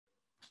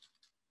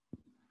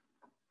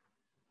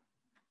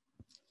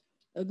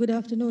Good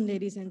afternoon,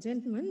 ladies and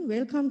gentlemen.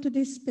 Welcome to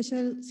this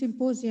special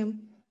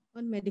symposium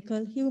on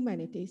medical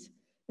humanities,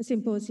 a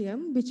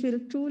symposium which will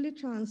truly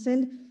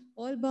transcend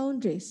all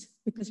boundaries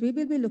because we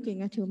will be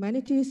looking at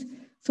humanities,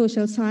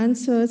 social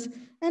sciences,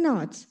 and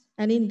arts,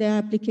 and in their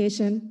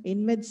application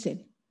in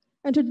medicine.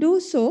 And to do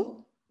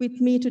so,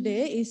 with me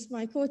today is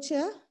my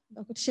co-chair,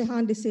 Dr.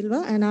 Shehan De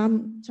Silva, and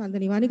I'm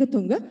Chandani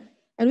Vanigatunga.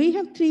 And we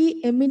have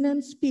three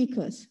eminent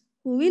speakers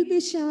who will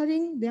be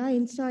sharing their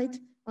insights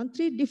on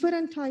three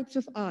different types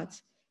of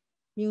arts: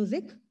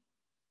 music,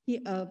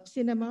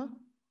 cinema,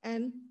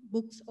 and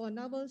books or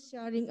novels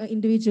sharing an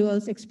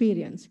individual's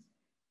experience.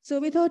 So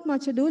without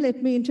much ado,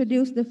 let me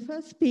introduce the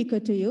first speaker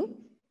to you.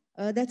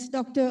 That's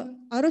Dr.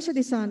 Arosha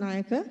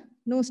Disanayaka,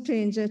 no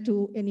stranger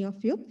to any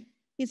of you.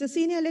 He's a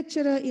senior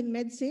lecturer in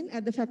medicine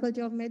at the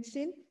Faculty of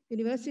Medicine,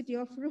 University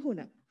of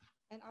Ruhuna.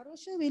 And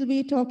Arosha will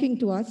be talking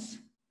to us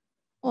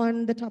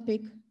on the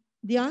topic,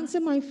 The Answer,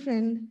 My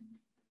Friend,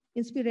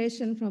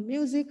 Inspiration from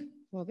Music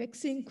for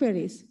Vexing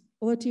Queries.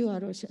 Over to you,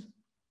 Arosha.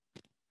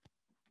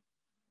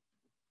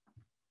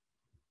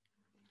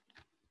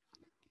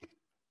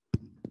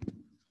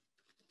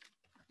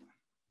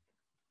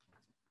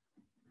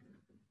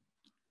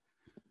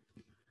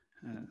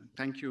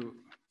 Thank you,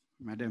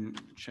 Madam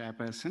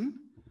Chairperson,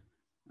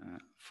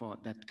 for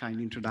that kind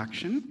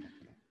introduction.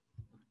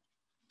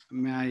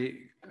 May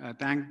I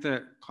thank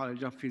the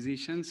College of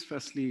Physicians,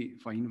 firstly,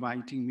 for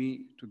inviting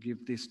me to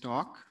give this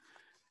talk,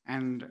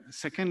 and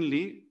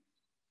secondly,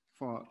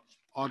 for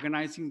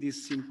organizing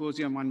this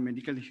symposium on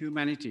medical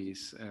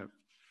humanities,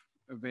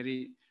 a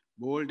very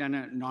bold and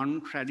a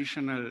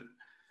non-traditional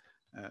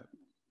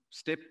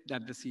step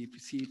that the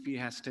CP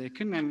has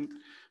taken, and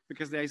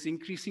because there is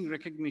increasing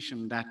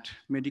recognition that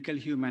medical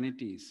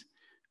humanities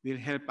will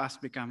help us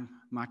become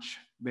much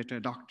better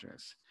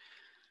doctors.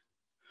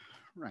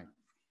 Right.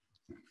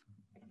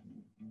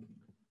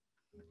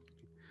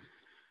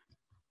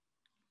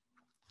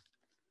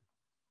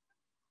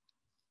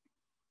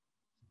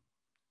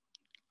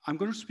 I'm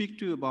going to speak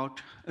to you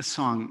about a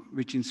song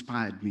which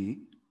inspired me.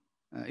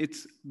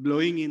 It's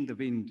Blowing in the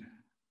Wind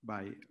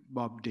by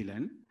Bob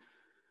Dylan.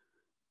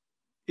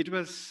 It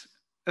was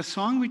a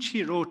song which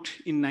he wrote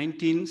in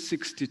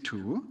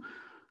 1962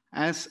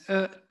 as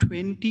a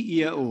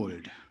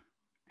 20-year-old.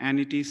 And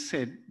it is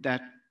said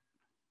that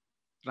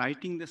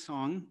writing the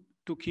song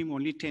took him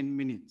only 10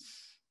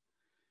 minutes.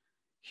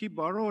 He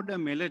borrowed a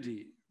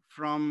melody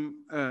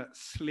from a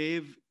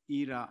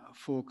slave-era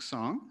folk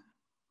song.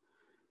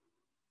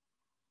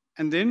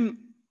 And then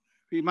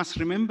we must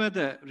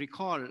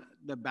recall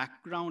the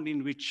background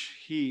in which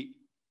he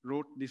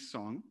wrote this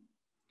song.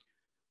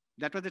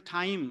 That was the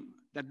time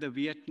that the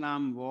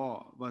Vietnam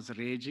War was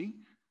raging.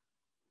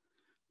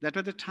 That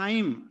was the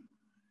time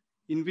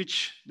in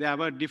which there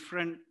were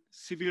different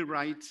civil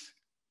rights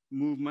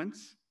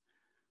movements: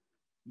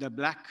 the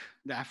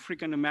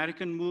African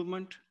American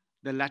movement,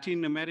 the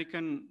Latin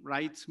American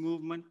rights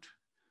movement,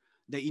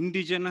 the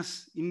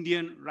indigenous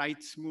Indian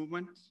rights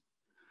movement,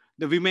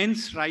 the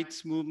women's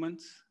rights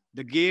movements,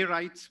 the gay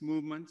rights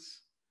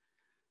movements.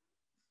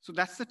 So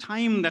that's the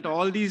time that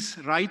all these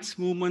rights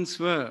movements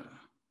were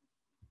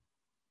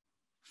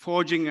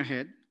forging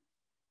ahead.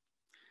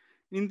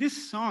 In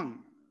this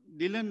song,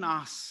 Dylan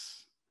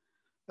asks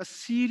a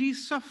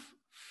series of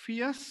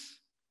fierce,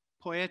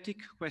 poetic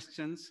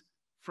questions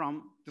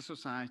from the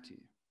society.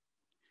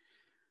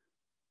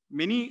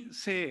 Many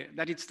say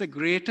that it's the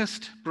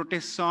greatest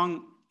protest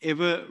song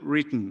ever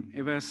written,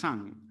 ever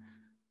sung.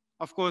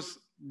 Of course,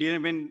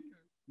 when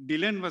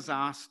Dylan was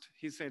asked,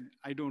 he said,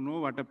 "I don't know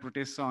what a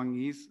protest song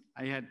is.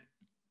 I had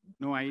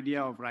no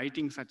idea of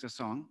writing such a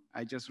song.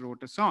 I just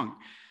wrote a song."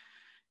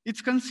 It's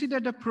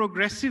considered a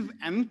progressive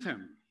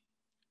anthem,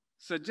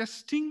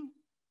 suggesting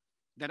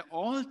that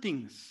all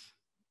things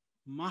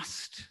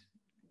must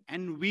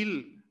and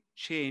will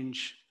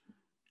change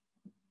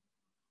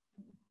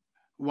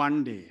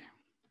one day.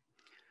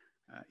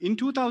 In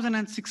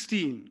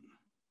 2016,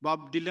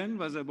 Bob Dylan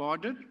was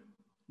awarded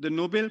the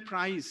Nobel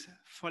Prize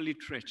for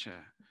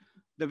Literature,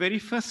 the very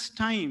first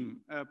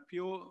time a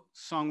pure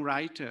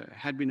songwriter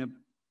had been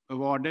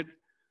awarded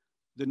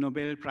the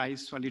Nobel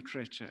Prize for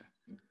Literature.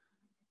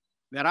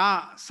 There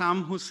are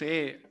some who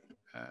say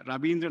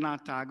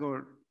Rabindranath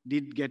Tagore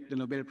did get the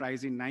Nobel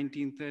Prize in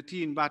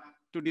 1913, but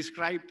to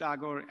describe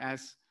Tagore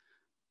as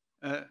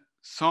a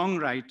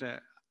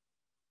songwriter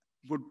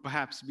would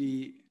perhaps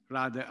be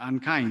rather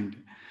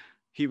unkind.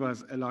 He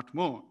was a lot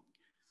more.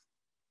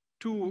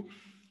 To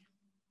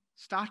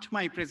start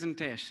my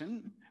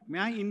presentation, may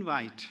I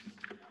invite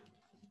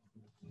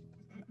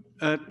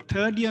a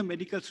third-year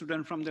medical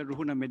student from the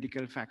Ruhuna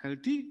Medical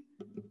Faculty,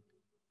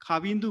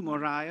 Kavindu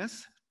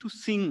Moraes, to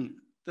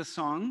sing the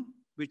song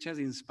which has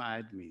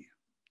inspired me.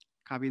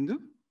 Kavindu?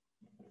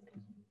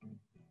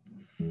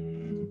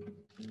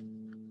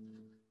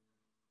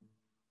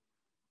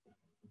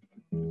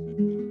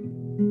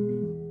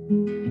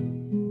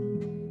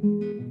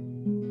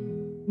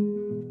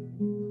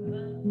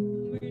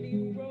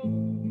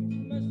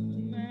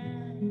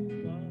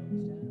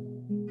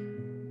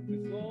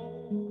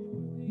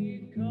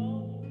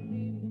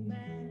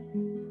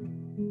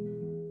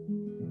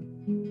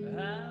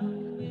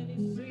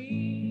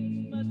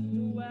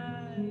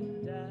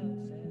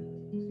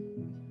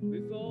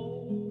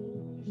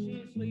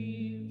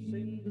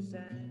 the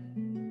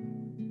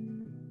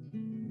sand.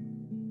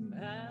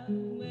 How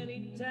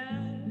many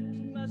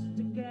times must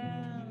a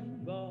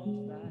cannonball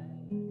fly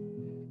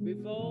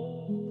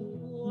before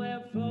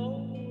they're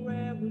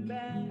forever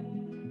back?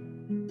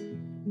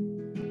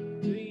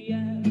 The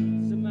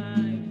answer,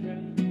 my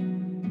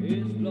friend,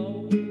 is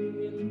blowing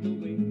in the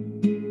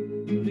wind.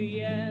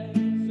 The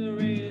answer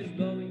is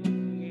blowing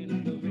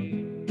in the wind.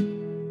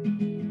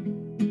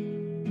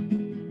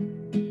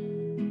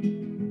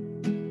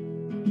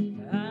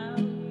 How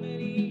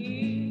many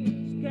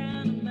years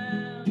can a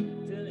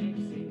mountain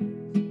exist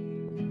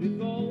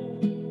before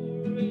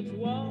it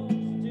walks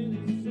to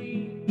the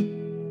sea?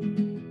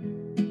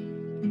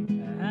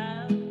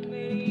 How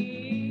many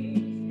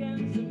years can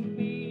some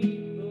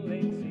people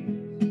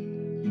exist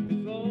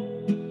before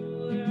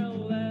they're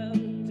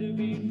allowed to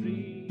be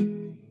free?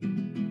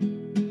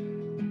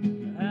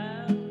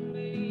 How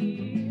many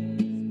years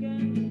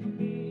can some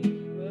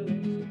people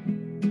exist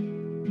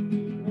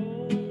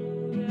before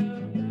they're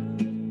allowed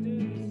to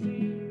the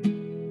sea?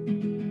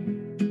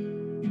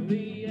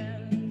 The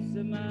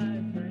answer, my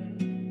friend,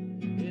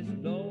 is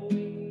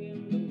blowing in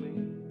the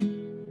wind.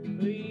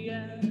 The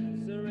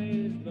answer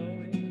is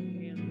blowing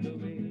in the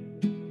wind.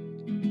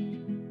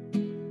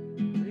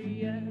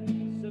 The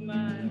answer,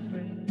 my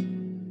friend,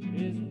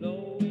 is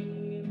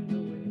blowing in the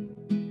wind.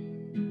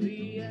 The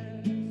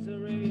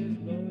answer is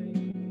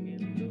blowing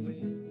in the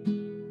wind.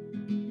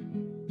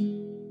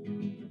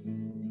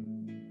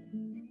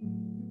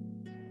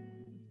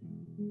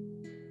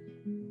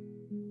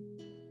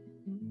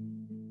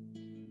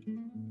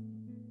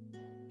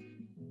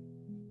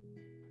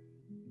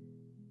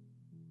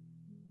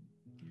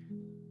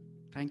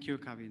 Thank you,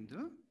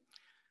 Kavindu.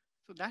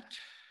 So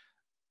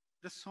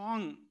the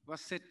song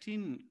was set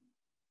in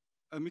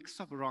a mix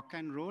of rock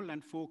and roll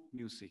and folk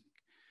music.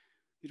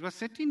 It was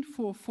set in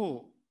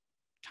 4/4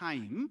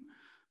 time,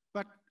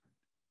 but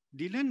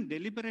Dylan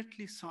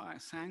deliberately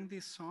sang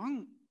this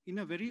song in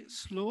a very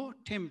slow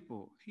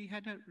tempo. He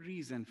had a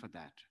reason for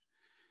that.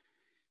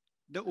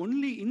 The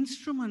only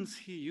instruments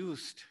he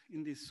used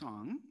in this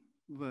song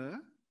were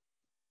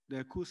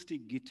the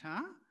acoustic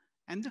guitar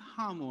and the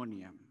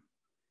harmonium.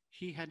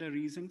 He had a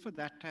reason for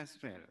that as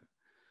well.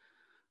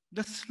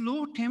 The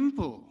slow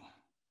tempo,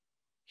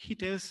 he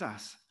tells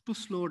us to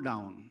slow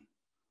down.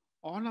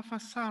 All of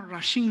us are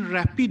rushing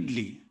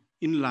rapidly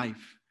in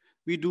life.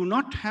 We do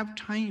not have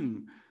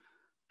time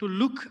to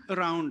look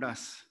around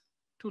us,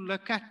 to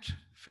look at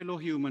fellow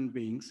human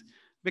beings,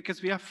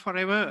 because we are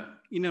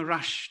forever in a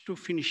rush to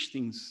finish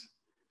things.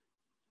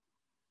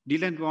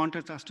 Dylan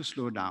wanted us to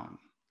slow down.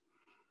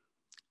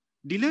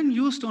 Dylan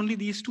used only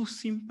these two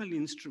simple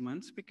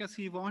instruments because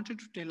he wanted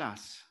to tell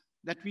us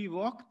that we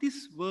walk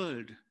this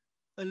world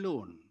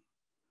alone.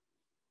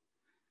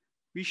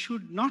 We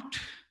should not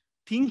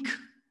think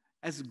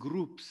as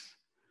groups,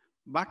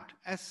 but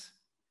as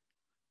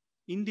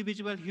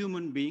individual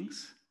human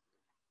beings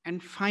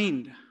and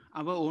find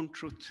our own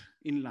truth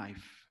in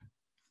life.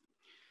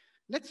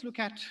 Let's look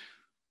at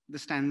the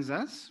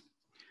stanzas.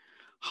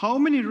 How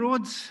many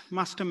roads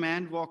must a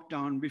man walk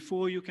down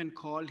before you can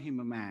call him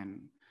a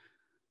man?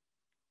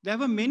 There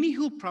were many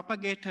who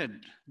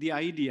propagated the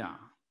idea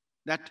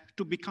that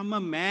to become a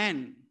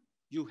man,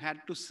 you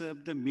had to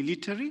serve the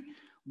military,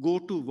 go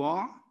to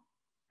war,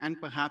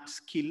 and perhaps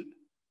kill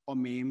or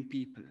maim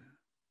people.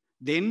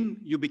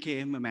 Then you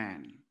became a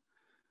man.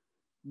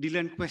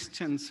 Dylan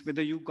questions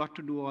whether you got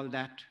to do all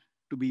that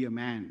to be a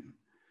man,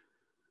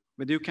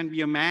 whether you can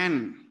be a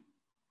man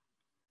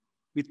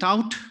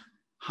without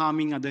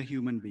harming other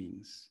human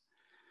beings.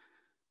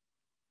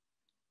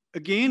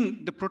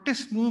 Again, the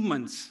protest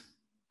movements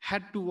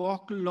had to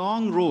walk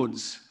long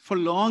roads for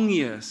long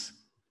years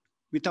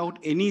without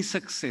any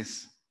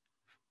success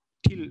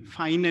till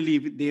finally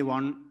they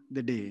won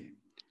the day.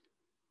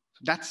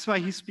 That's why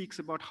he speaks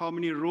about how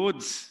many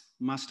roads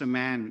must a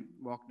man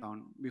walk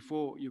down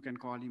before you can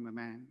call him a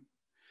man.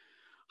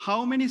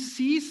 How many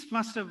seas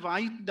must a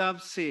white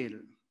dove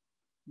sail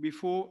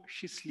before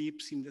she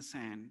sleeps in the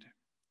sand?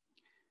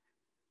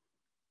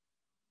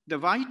 The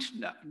white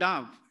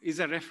dove is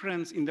a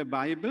reference in the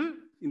Bible.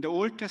 In the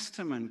Old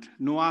Testament,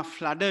 Noah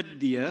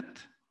flooded the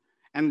earth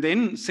and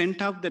then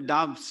sent out the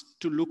doves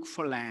to look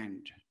for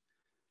land.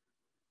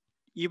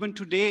 Even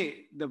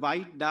today, the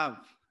white dove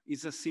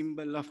is a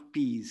symbol of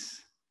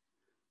peace.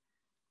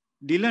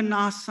 Dylan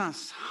asks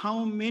us,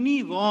 how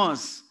many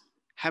wars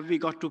have we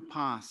got to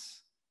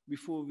pass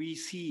before we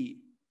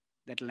see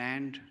that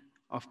land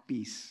of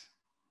peace?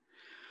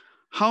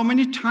 How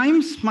many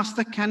times must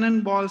the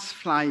cannonballs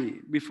fly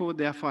before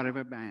they are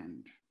forever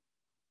banned?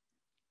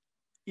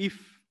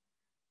 If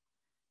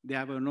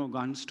there were no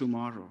guns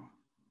tomorrow,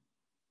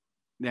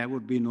 there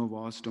would be no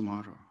wars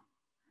tomorrow.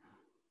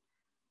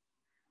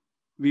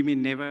 We may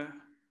never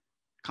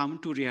come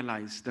to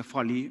realize the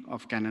folly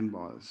of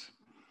cannonballs.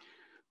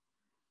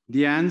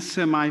 The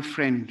answer, my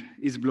friend,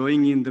 is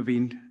blowing in the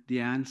wind. The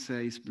answer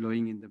is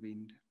blowing in the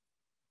wind.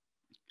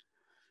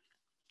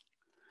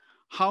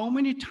 How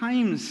many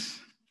times,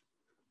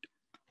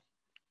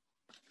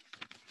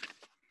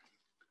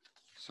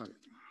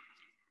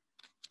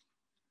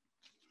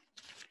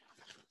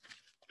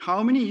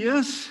 How many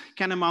years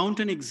can a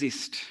mountain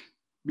exist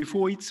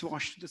before it's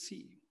washed to the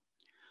sea?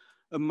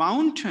 A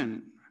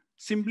mountain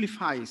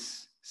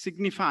signifies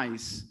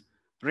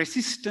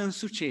resistance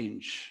to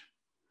change.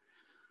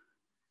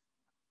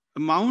 A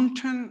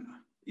mountain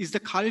is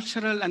the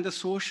cultural and the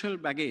social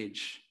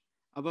baggage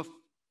of an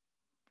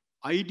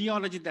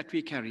ideology that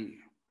we carry.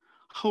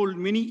 How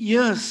many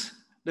years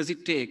does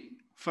it take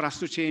for us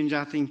to change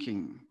our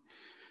thinking?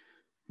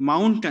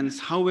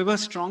 Mountains, however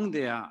strong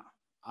they are,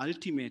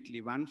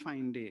 ultimately one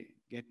fine day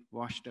get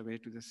washed away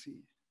to the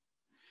sea.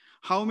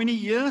 How many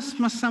years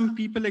must some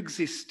people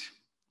exist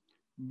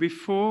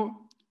before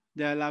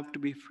they are allowed to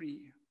be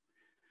free?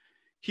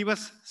 He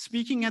was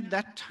speaking at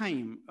that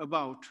time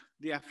about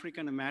the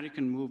African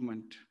American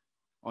movement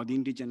or the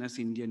indigenous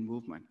Indian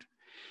movement.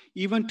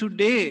 Even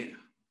today,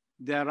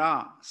 there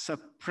are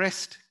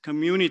suppressed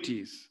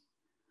communities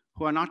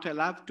who are not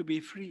allowed to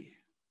be free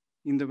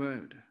in the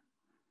world.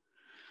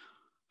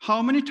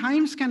 How many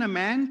times can a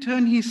man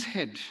turn his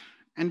head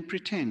and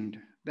pretend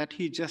that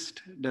he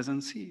just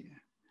doesn't see?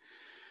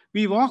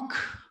 We walk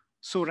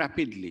so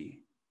rapidly,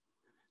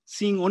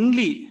 seeing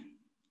only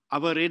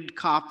our red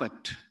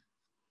carpet,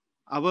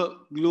 our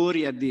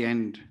glory at the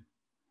end.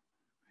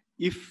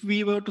 If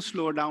we were to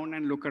slow down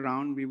and look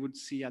around, we would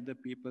see other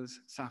people's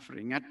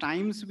suffering. At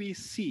times we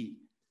see,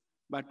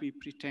 but we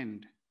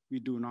pretend we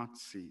do not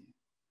see.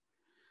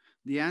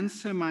 The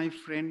answer, my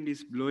friend,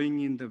 is blowing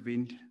in the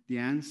wind. The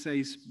answer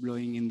is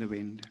blowing in the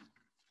wind.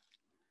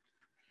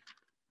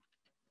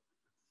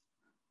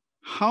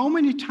 How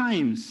many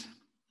times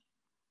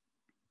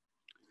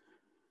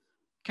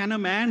can a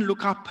man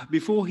look up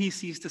before he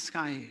sees the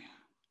sky?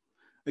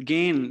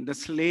 Again, the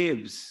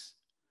slaves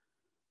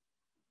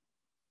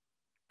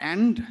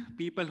and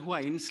people who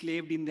are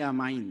enslaved in their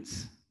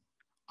minds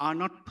are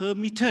not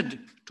permitted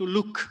to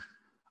look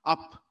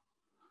up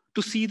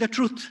to see the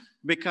truth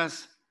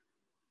because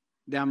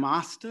their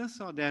masters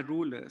or their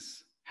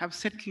rulers have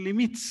set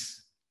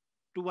limits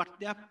to what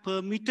they are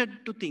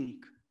permitted to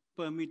think,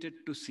 permitted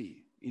to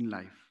see in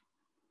life.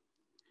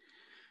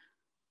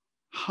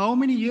 How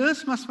many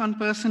years must one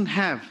person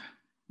have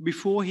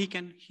before he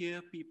can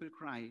hear people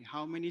cry?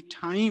 How many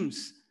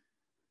times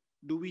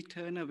do we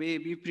turn away?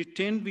 We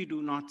pretend we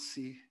do not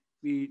see.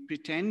 We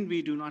pretend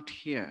we do not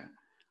hear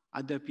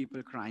other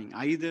people crying.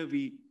 Either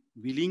we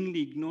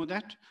willingly ignore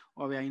that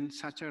or we are in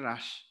such a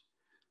rush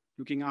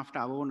looking after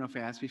our own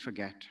affairs, we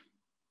forget.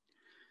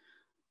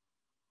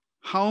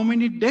 How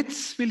many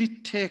deaths will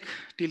it take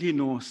till he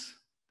knows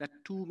that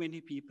too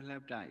many people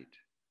have died?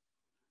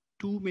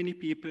 Too many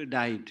people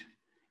died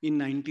in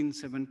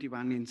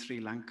 1971 in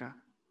Sri Lanka,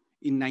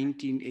 in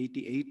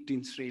 1988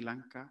 in Sri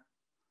Lanka,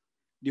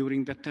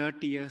 during the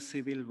 30-year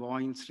civil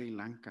war in Sri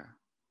Lanka.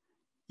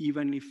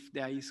 Even if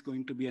there is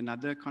going to be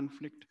another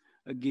conflict,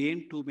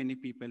 again, too many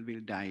people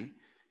will die,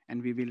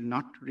 and we will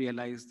not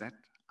realize that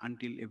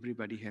until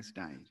everybody has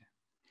died.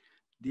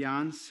 The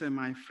answer,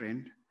 my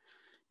friend,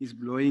 is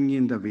blowing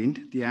in the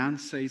wind. The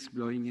answer is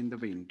blowing in the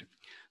wind.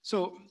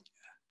 So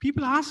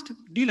people asked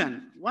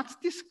Dylan, what's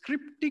this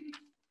cryptic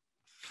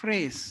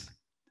phrase?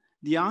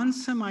 The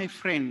answer, my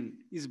friend,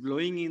 is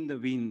blowing in the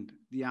wind.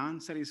 The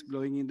answer is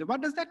blowing in the...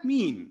 What does that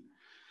mean?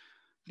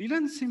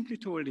 Dylan simply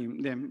told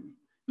them,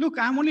 look,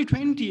 I'm only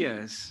 20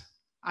 years.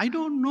 I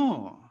don't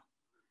know.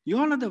 You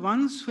all are the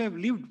ones who have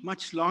lived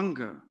much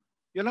longer.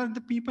 You all are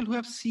the people who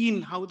have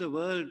seen how the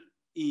world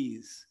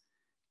is.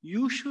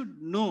 You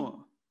should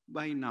know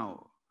by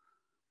now.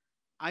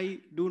 I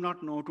do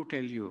not know to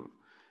tell you.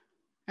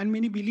 And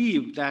many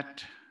believe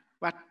that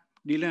what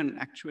Dylan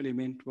actually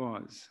meant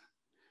was,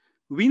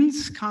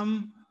 winds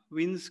come,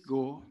 winds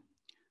go.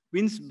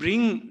 Winds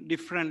bring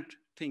different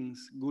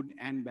things, good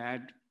and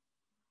bad,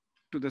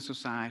 to the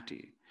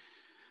society.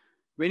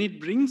 When it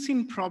brings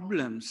in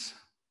problems,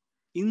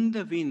 in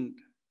the wind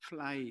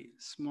fly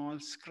small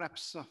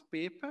scraps of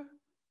paper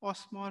or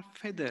small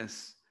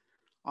feathers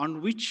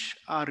on which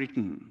are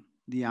written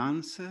the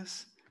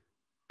answers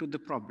to the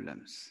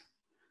problems.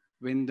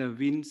 When the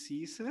wind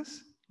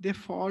ceases, they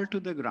fall to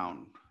the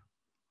ground.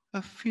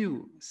 A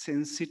few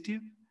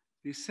sensitive,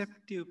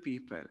 receptive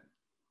people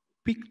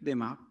pick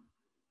them up,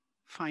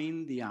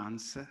 find the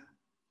answer.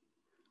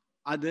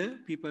 Other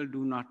people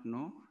do not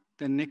know.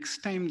 The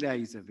next time there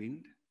is a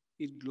wind,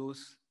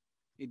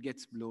 it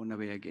gets blown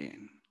away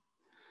again.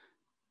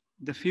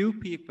 The few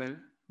people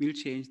will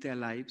change their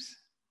lives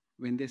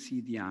when they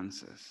see the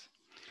answers.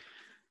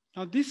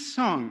 Now, this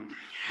song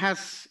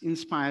has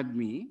inspired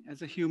me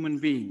as a human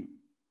being.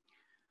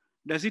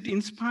 Does it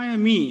inspire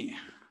me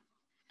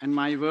and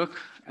my work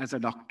as a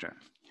doctor?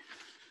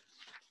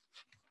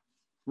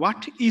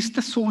 What is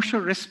the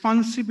social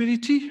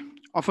responsibility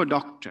of a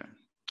doctor?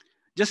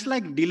 Just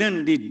like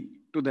Dylan did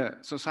to the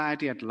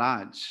society at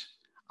large,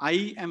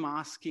 I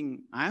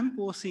am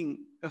posing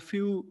a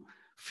few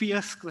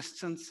fierce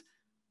questions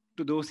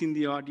to those in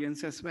the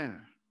audience as well.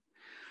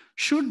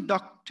 Should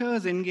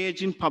doctors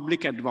engage in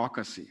public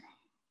advocacy?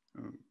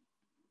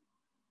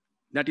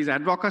 That is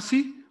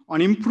advocacy on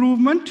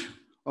improvement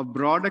of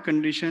broader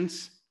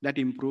conditions that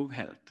improve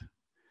health.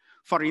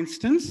 For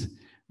instance,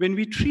 When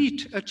we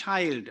treat a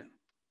child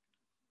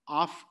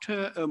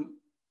after a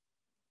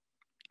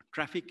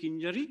traffic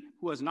injury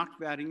who was not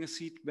wearing a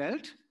seat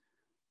belt,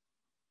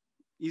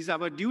 is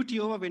our duty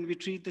over when we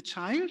treat the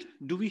child?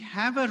 Do we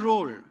have a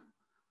role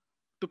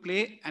to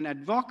play an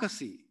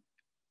advocacy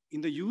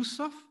in the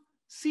use of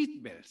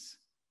seat belts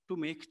to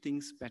make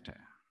things better?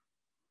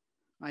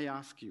 I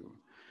ask you,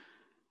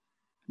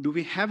 do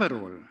we have a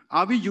role?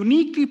 Are we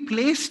uniquely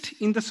placed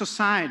in the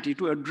society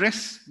to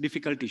address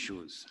difficult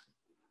issues?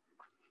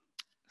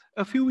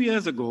 A few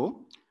years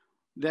ago,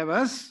 there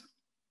was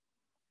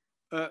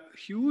a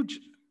huge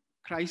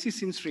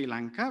crisis in Sri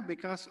Lanka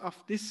because of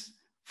this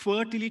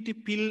fertility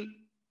pill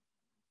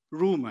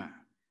rumor,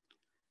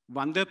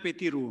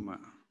 Vandapeti rumor,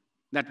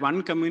 that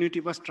one community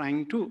was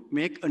trying to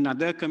make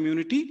another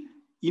community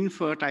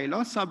infertile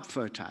or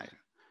subfertile.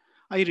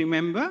 I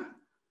remember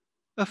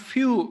a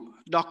few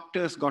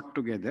doctors got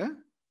together,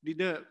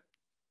 did an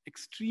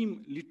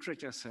extreme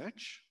literature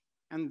search,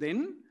 and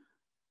then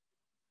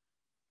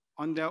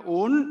on their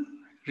own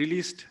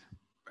released,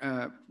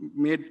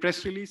 made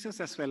press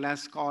releases as well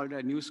as called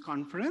a news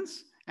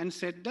conference and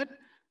said that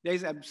there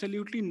is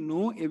absolutely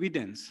no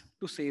evidence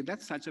to say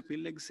that such a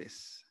pill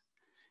exists.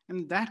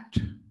 And that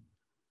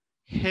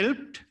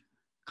helped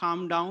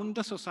calm down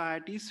the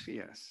society's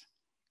fears.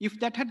 If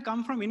that had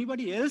come from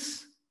anybody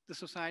else, the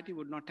society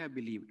would not have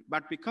believed.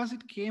 But because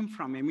it came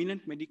from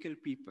eminent medical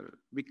people,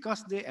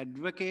 because they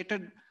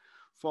advocated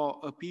for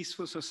a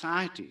peaceful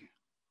society,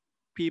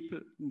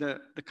 the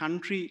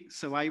country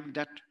survived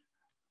that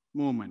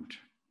moment.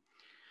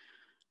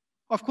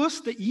 Of course,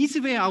 the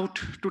easy way out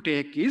to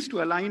take is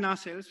to align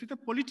ourselves with a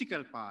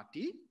political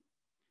party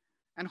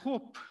and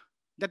hope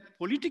that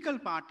political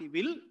party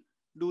will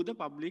do the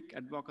public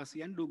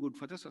advocacy and do good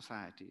for the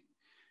society.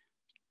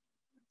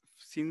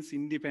 Since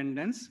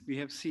independence, we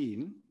have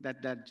seen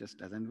that that just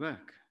doesn't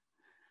work.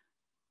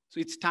 So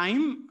it's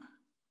time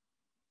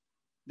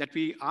that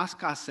we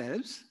ask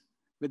ourselves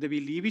whether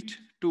we leave it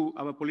to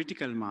our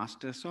political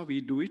masters or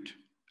we do it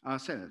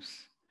ourselves.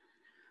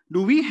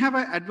 Do we have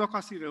an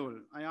advocacy role,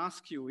 I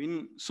ask you,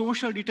 in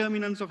social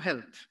determinants of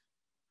health,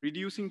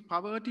 reducing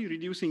poverty,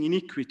 reducing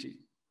inequity,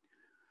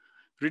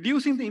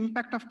 reducing the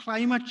impact of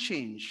climate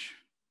change,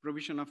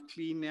 provision of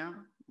clean air,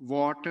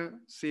 water,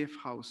 safe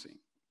housing,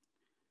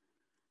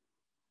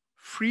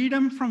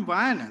 freedom from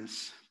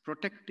violence,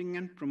 protecting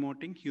and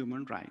promoting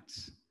human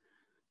rights?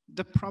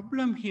 The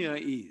problem here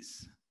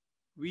is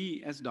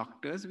we as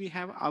doctors, we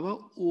have our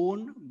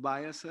own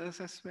biases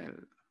as well.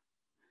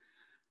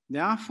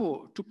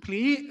 Therefore, to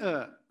play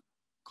a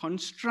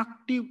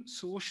constructive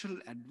social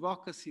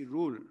advocacy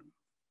role,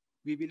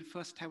 we will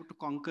first have to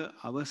conquer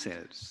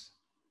ourselves,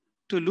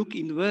 to look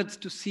inwards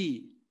to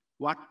see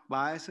what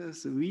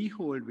biases we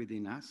hold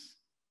within us,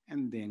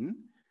 and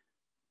then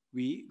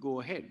we go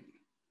ahead.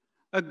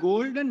 A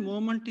golden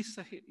moment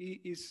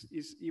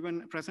is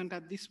even present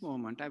at this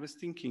moment. I was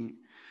thinking,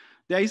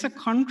 there is a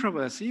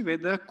controversy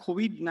whether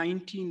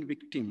COVID-19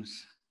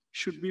 victims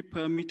should be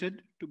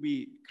permitted to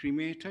be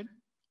cremated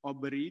or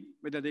buried,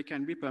 whether they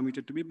can be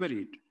permitted to be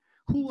buried.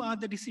 Who are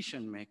the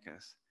decision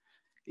makers?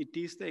 It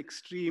is the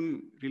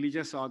extreme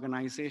religious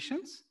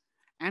organizations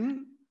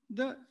and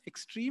the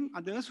extreme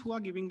others who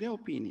are giving their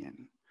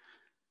opinion.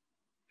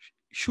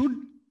 Should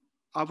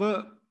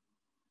our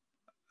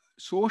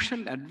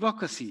social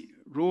advocacy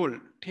role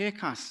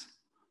take us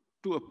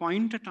to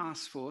appoint a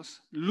task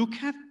force, look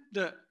at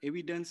the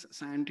evidence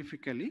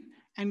scientifically,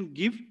 and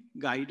give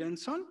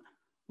guidance on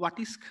what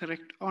is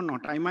correct or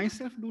not? I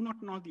myself do not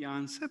know the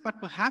answer,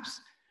 but perhaps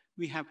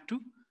we have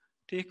to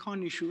take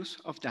on issues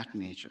of that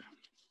nature.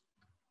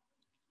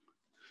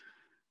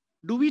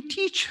 Do we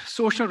teach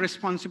social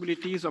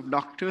responsibilities of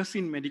doctors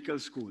in medical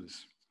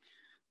schools?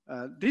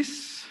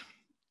 This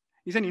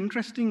is an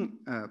interesting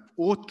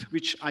oath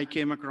which I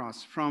came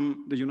across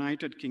from the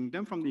United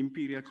Kingdom, from the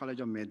Imperial College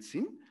of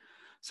Medicine.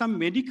 Some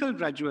medical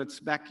graduates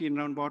back in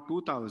around about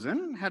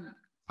 2000 had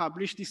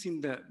published this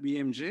in the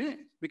BMJ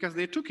because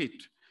they took it.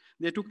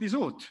 They took this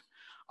oath.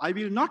 I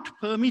will not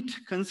permit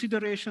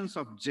considerations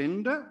of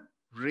gender,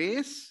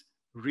 race,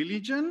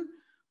 religion,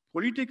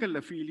 political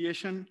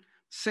affiliation,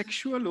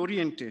 sexual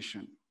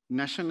orientation,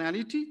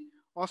 nationality,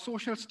 or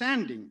social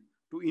standing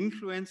to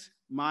influence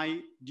my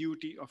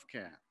duty of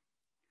care.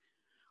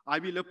 I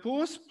will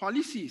oppose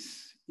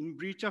policies in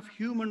breach of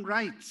human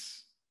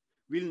rights,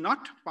 will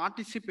not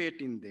participate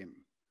in them.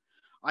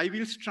 I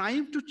will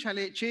strive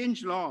to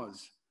change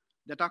laws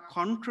that are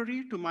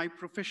contrary to my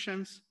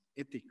profession's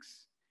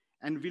ethics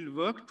and will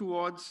work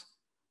towards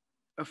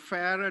a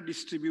fairer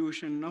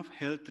distribution of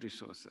health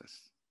resources.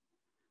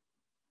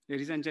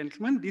 Ladies and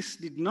gentlemen, this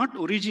did not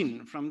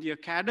originate from the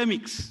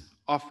academics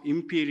of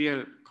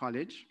Imperial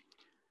College,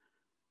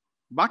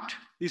 but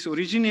this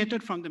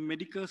originated from the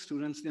medical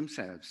students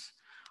themselves.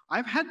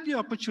 I've had the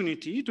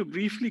opportunity to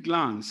briefly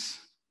glance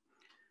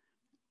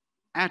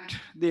at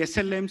the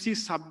SLMC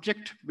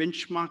subject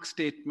benchmark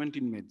statement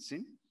in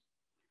medicine.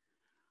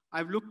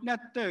 I've looked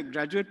at the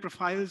graduate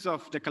profiles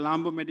of the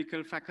Colombo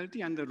Medical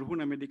Faculty and the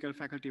Ruhuna Medical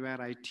Faculty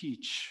where I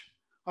teach.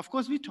 Of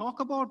course, we talk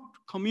about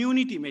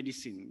community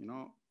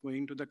medicine,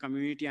 going to the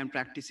community and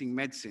practicing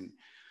medicine.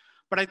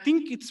 But I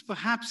think it's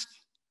perhaps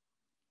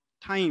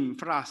time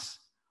for us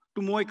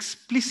to more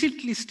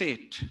explicitly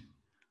state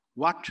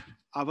what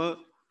our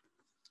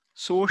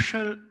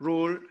social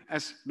role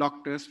as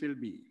doctors will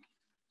be.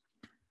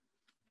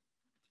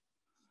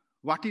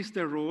 What is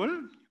the role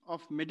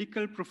of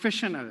medical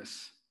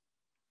professionals,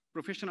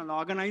 professional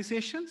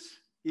organizations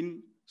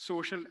in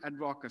social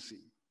advocacy?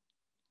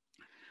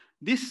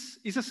 This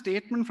is a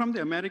statement from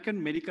the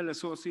American Medical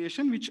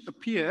Association, which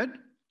appeared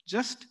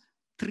just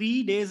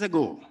 3 days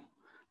ago.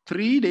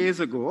 3 days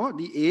ago,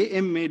 the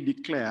AMA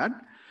declared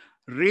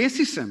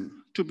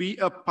racism to be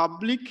a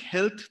public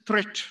health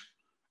threat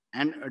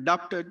and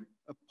adopted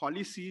a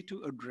policy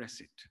to address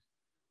it.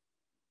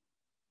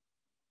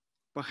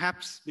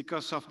 Perhaps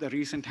because of the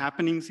recent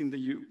happenings in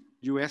the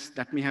US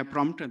that may have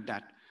prompted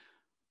that.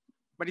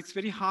 But it's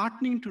very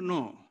heartening to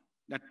know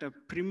that the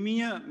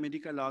premier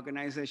medical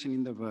organization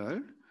in the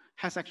world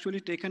has actually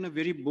taken a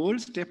very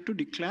bold step to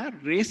declare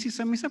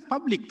racism is a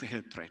public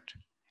health threat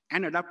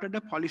and adopted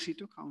a policy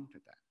to counter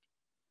that.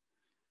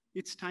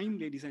 It's time,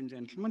 ladies and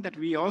gentlemen, that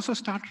we also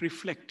start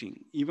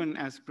reflecting, even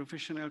as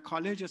professional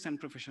colleges and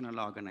professional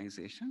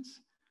organizations,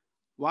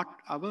 what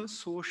our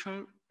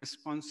social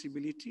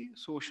responsibility,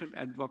 social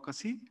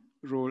advocacy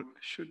role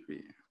should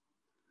be.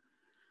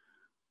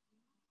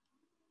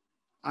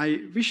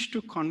 I wish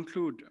to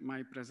conclude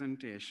my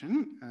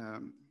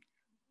presentation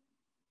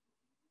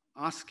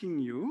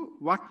asking you,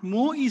 what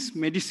more is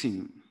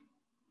medicine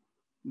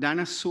than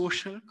a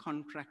social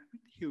contract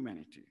with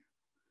humanity?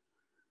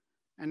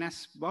 And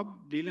as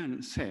Bob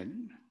Dylan said,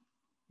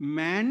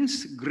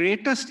 man's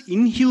greatest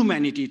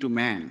inhumanity to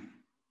man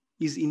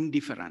is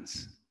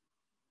indifference,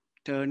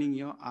 turning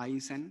your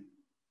eyes and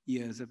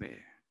ears away.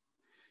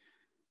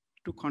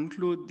 To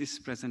conclude this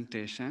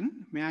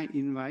presentation, may I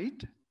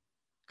invite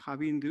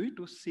Kavindu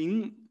to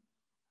sing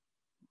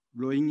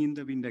Blowing in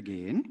the Wind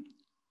again.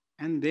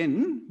 And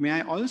then may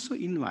I also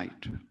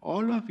invite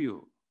all of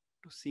you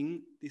to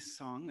sing this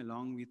song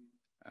along with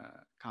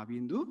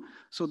Kavindu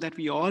so that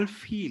we all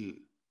feel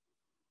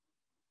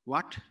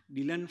what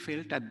Dylan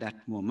felt at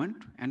that moment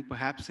and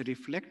perhaps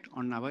reflect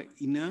on our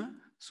inner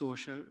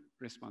social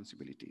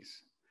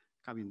responsibilities.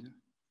 Kavindu.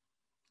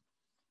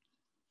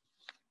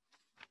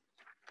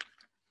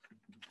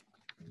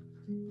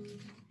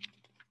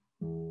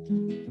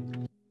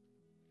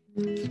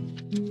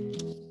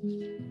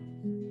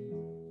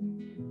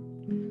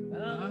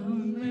 How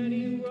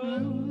many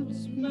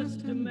roads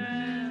must a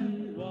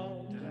man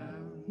walk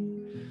down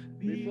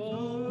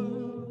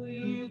before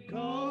you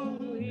call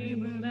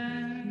him a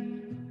man?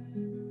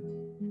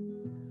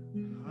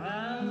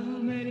 How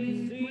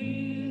many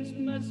seas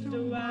must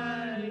a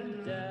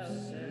white dove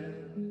sail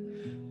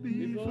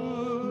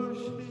before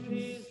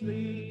she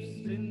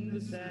sleeps in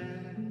the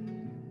sand?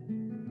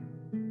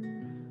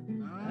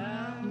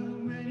 How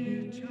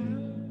many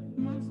times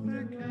must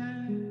the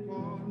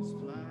cannonballs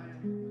fly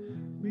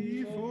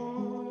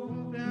before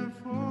they're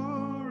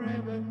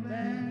forever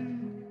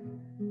planned?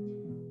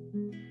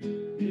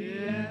 The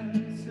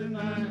answer,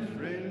 my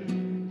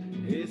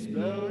friend, is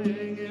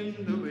blowing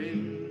in the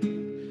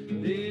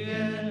wind. The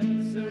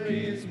answer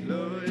is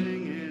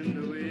blowing in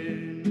the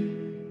wind.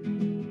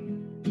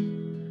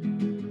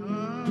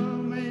 How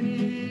many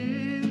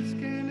years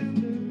can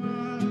the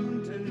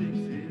mountain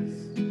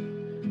exist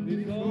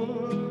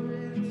before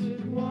it's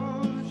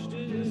washed to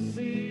the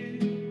sea?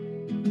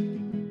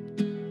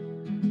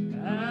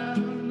 How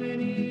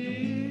many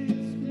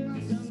years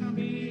must some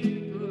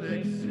people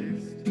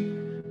exist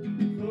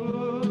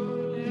before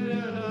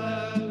they're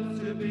allowed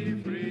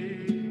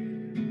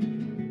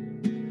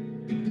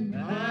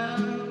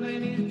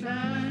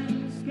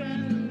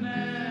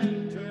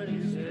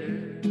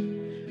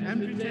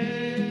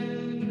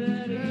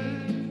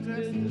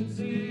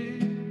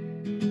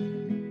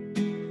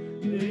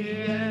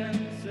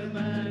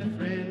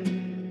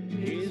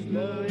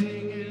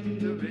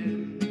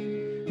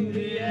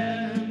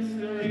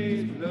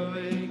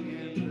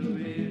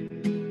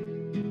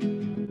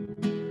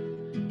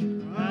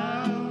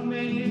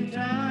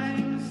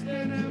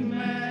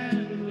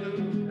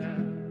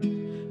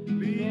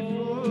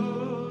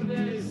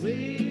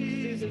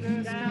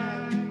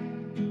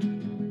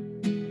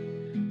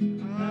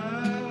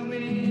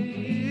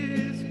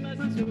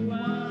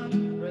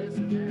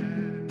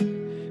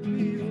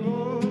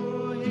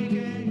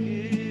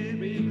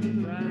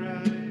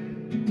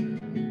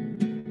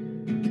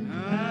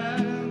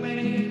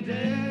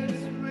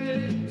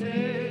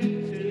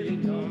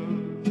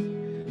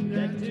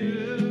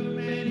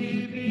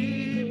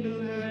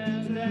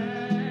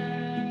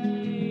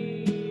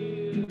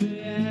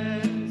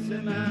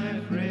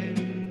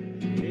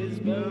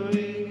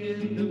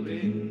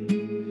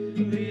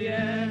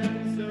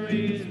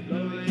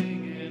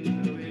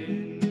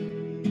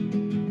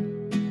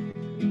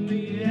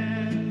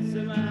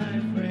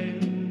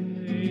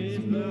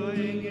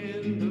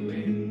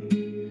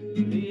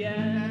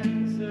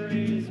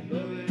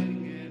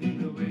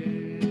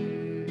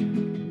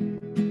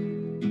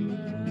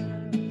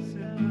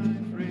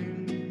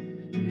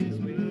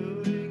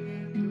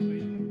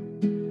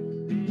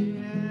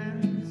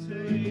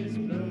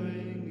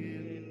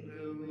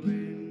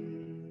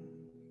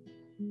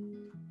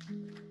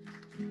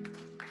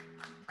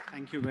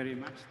you very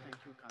much. Thank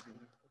you,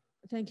 Kavindra.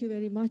 Thank you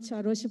very much,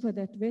 Arosha, for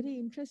that very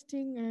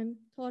interesting and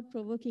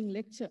thought-provoking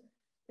lecture.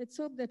 Let's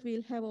hope that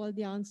we'll have all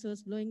the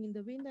answers blowing in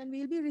the wind and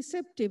we'll be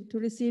receptive to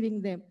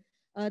receiving them.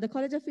 The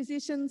College of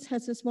Physicians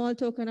has a small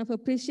token of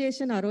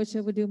appreciation.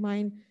 Arosha, would you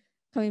mind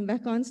coming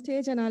back on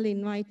stage? And I'll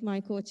invite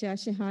my co-chair,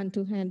 Shehan,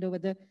 to hand over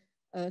the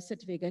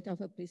certificate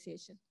of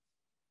appreciation.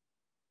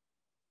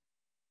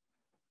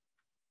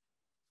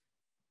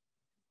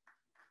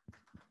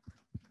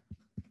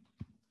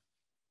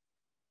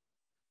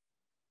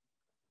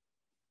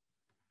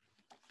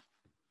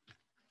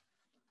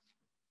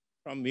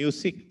 From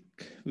music,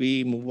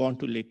 we move on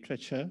to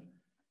literature,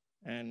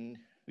 and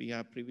we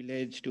are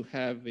privileged to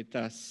have with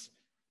us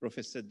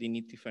Professor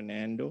Diniti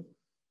Fernando,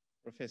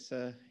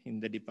 professor in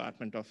the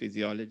Department of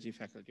Physiology,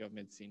 Faculty of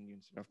Medicine,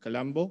 University of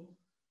Colombo.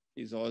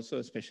 He's also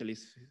a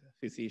specialist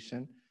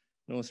physician,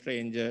 no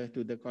stranger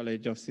to the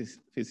College of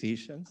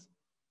Physicians.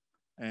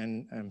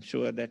 And I'm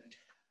sure that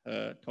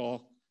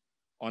talk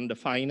on the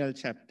final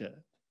chapter,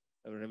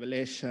 a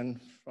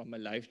revelation from a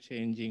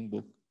life-changing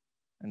book,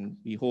 and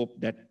we hope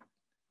that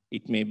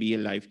it may be a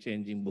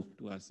life-changing book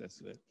to us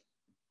as well.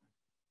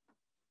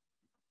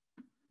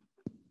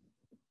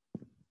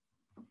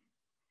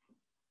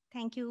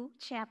 Thank you,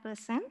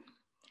 Chairperson.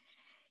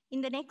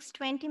 In the next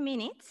 20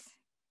 minutes,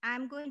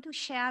 I'm going to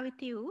share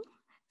with you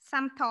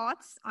some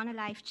thoughts on a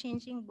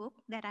life-changing book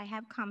that I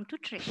have come to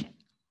treasure.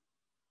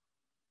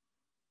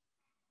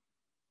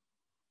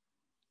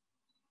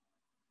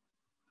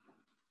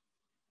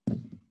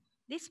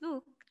 This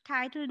book,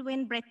 titled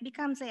When Breath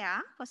Becomes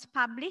Air, was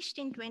published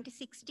in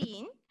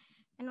 2016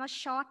 and was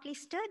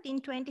shortlisted in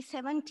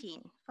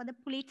 2017 for the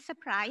Pulitzer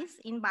Prize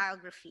in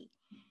Biography.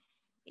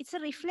 It's a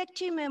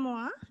reflective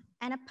memoir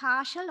and a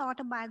partial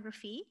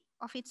autobiography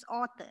of its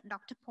author,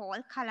 Dr. Paul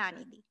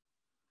Kalanithi.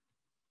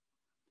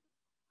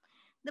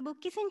 The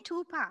book is in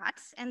two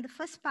parts, and the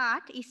first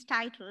part is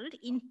titled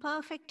In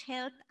Perfect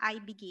Health I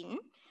Begin,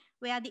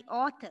 where the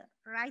author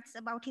writes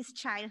about his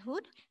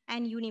childhood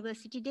and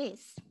university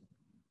days.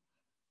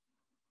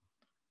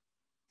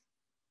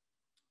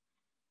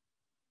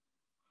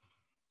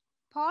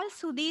 Paul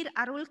Sudhir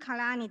Arul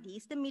Kalanithi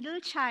is the middle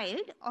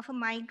child of a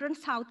migrant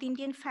South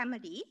Indian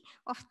family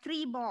of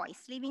 3 boys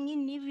living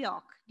in New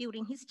York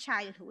during his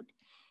childhood.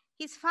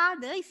 His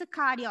father is a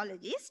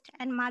cardiologist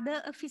and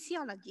mother a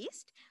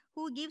physiologist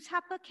who gives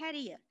up her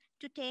career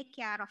to take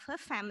care of her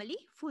family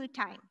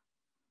full-time.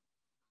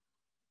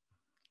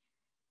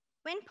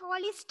 When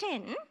Paul is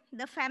 10,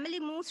 the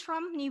family moves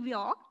from New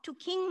York to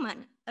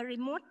Kingman, a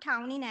remote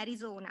town in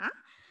Arizona,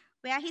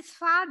 where his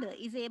father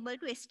is able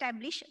to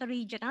establish a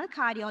regional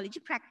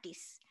cardiology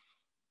practice.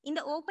 In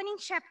the opening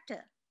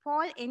chapter,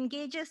 Paul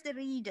engages the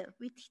reader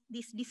with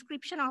this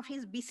description of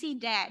his busy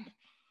dad,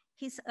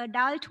 his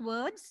adult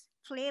words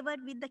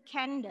flavored with the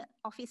candor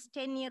of his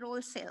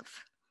 10-year-old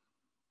self.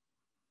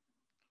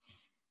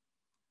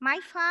 My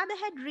father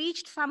had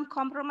reached some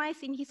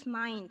compromise in his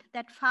mind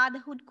that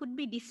fatherhood could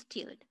be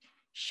distilled.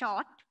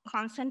 Short,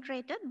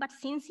 concentrated, but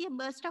sincere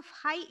burst of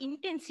high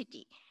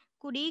intensity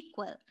could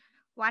equal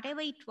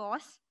whatever it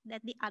was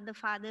that the other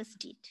fathers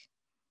did.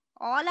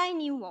 All I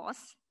knew was,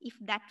 if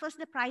that was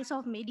the price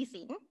of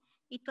medicine,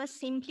 it was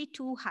simply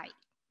too high.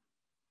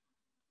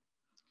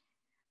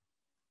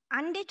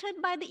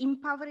 Undeterred by the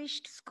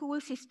impoverished school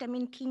system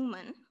in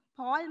Kingman,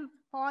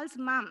 Paul's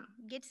mom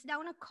gets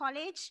down a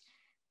college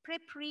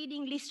prep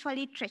reading list for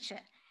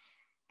literature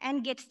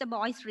and gets the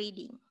boys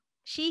reading.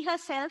 She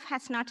herself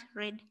has not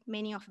read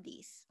many of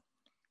these.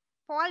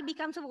 Paul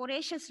becomes a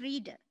voracious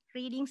reader,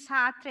 reading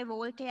Sartre,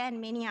 Voltaire,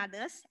 and many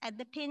others at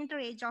the tender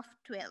age of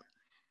 12.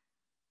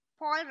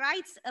 Paul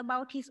writes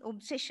about his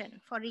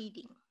obsession for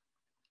reading.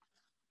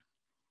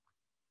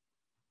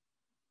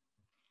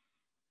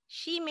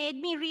 She made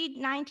me read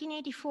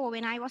 1984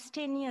 when I was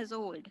 10 years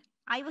old.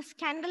 I was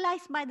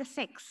scandalized by the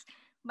sex,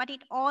 but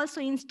it also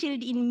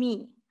instilled in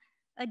me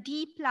a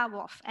deep love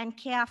of and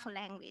care for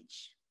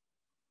language.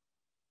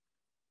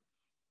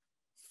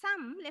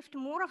 Some left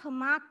more of a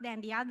mark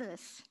than the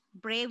others.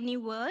 Brave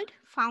New World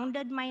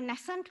founded my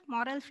nascent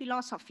moral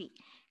philosophy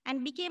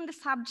and became the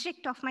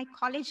subject of my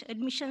college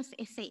admissions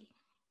essay,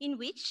 in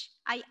which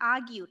I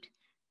argued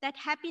that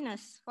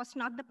happiness was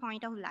not the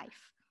point of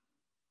life.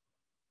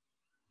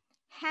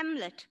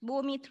 Hamlet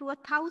bore me through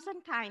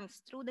 1,000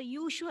 times through the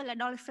usual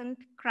adolescent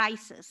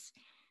crisis.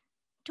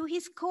 To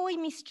his coy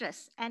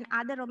mistress and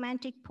other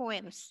romantic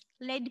poems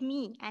led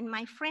me and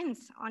my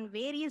friends on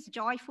various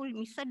joyful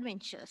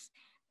misadventures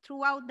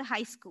throughout the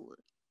high school.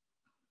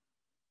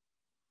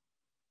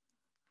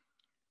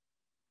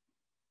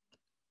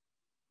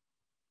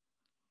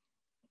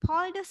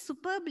 Paul does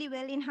superbly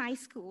well in high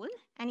school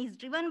and is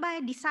driven by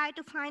a desire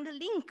to find a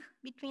link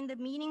between the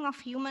meaning of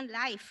human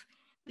life,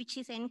 which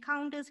his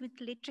encounters with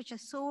literature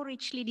so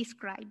richly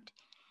described,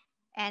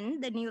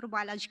 and the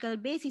neurobiological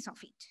basis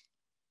of it.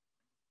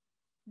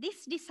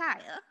 This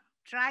desire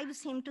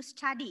drives him to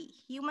study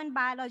human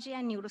biology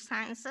and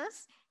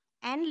neurosciences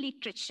and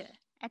literature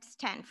at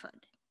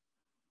Stanford.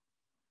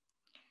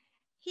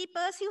 He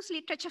pursues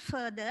literature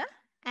further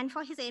And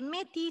for his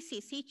MA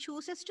thesis, he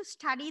chooses to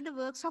study the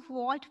works of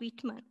Walt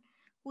Whitman,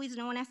 who is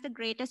known as the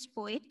greatest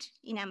poet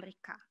in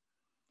America.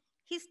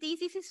 His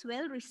thesis is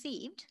well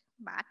received,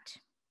 but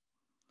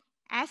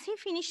as he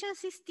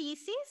finishes his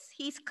thesis,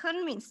 he is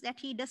convinced that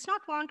he does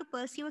not want to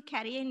pursue a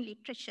career in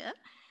literature,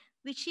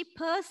 which he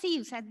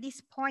perceives at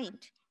this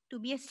point to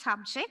be a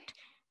subject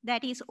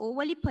that is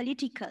overly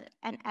political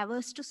and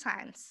averse to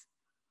science.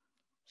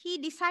 He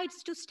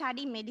decides to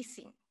study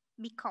medicine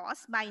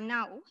because by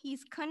now he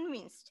is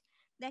convinced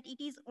that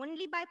it is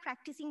only by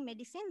practicing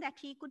medicine that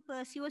he could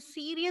pursue a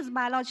serious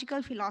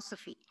biological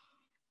philosophy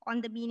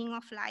on the meaning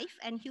of life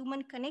and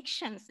human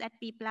connections that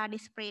people are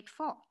desperate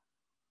for.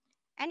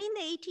 And in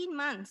the 18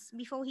 months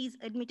before he is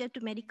admitted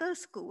to medical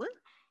school,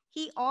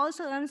 he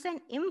also earns an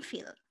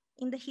MPhil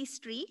in the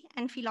history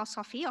and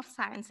philosophy of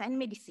science and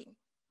medicine.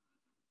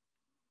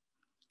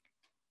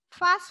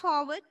 Fast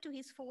forward to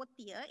his 4th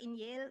year in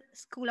Yale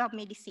School of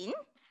Medicine,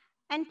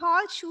 and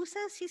Paul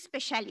chooses his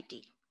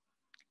specialty.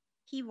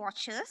 He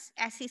watches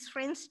as his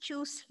friends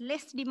choose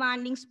less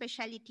demanding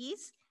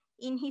specialties.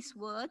 In his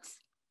words,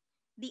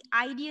 the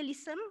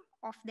idealism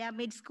of their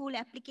med school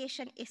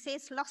application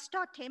essays lost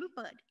or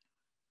tempered.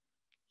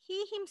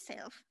 He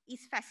himself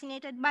is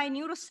fascinated by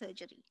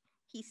neurosurgery,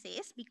 he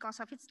says,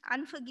 because of its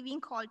unforgiving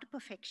call to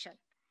perfection.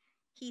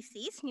 He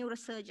sees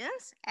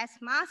neurosurgeons as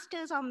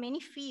masters of many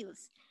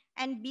fields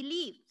and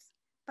believes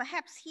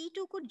perhaps he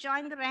too could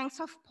join the ranks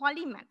of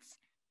polymaths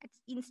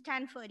in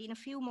Stanford in a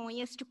few more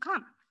years to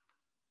come.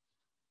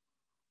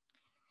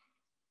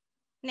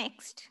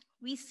 Next,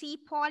 we see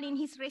Paul in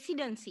his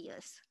residency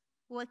years,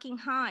 working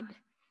hard,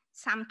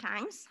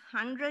 sometimes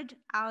 100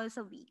 hours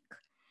a week.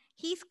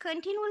 He is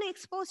continually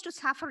exposed to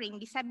suffering,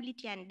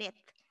 disability, and death,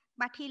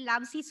 but he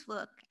loves his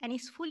work and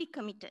is fully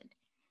committed.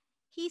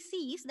 He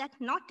sees that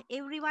not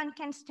everyone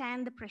can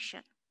stand the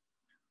pressure.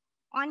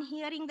 On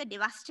hearing the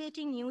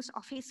devastating news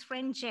of his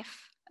friend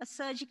Jeff, a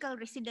surgical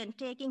resident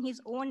taking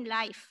his own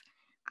life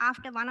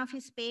after one of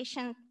his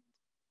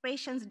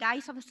patients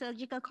dies of a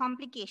surgical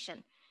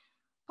complication,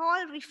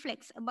 Paul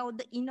reflects about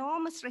the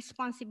enormous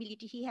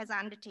responsibility he has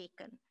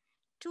undertaken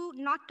to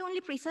not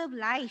only preserve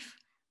life,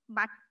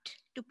 but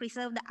to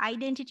preserve the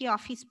identity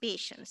of his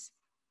patients,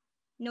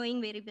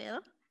 knowing very well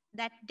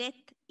that death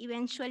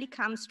eventually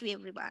comes to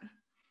everyone.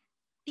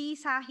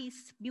 These are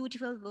his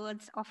beautiful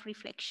words of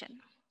reflection.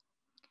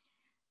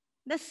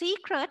 The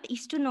secret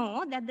is to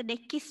know that the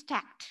deck is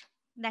stacked,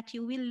 that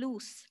you will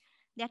lose,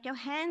 that your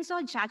hands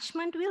or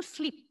judgment will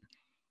slip,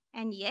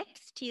 and yet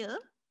still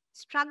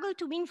struggle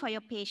to win for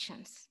your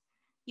patients.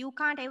 You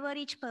can't ever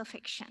reach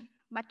perfection,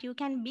 but you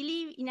can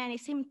believe in an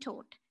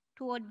asymptote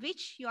toward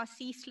which you are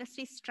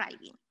ceaselessly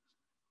striving.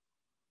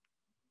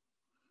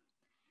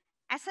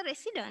 As a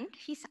resident,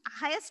 his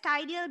highest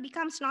ideal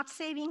becomes not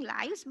saving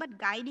lives, but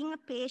guiding a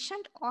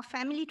patient or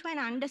family to an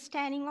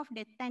understanding of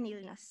death and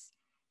illness.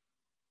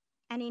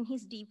 And in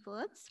his deep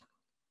words,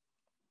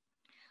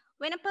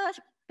 when a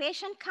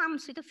patient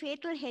comes with a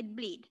fatal head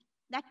bleed,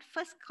 that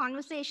first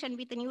conversation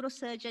with a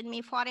neurosurgeon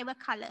may forever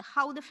color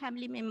how the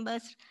family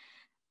members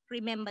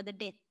remember the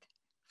death,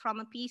 from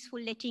a peaceful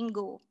letting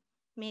go,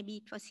 maybe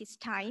it was his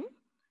time,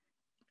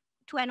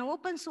 to an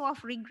open sore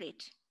of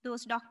regret.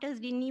 Those doctors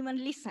didn't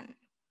even listen.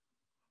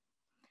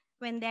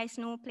 When there is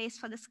no place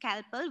for the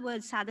scalpel,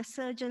 words are the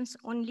surgeon's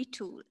only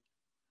tool.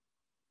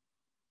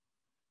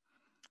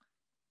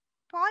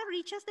 Paul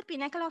reaches the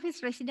pinnacle of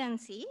his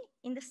residency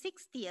in the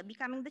 6th year,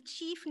 becoming the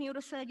chief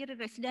neurosurgery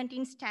resident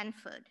in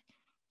Stanford.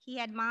 He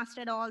had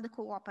mastered all the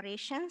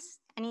cooperations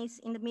and is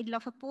in the middle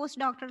of a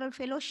postdoctoral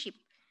fellowship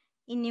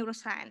in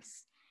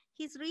neuroscience.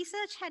 His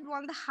research had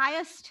won the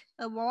highest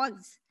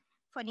awards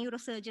for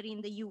neurosurgery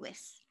in the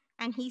US,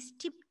 and he's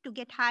tipped to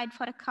get hired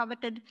for a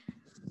coveted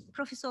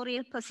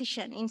professorial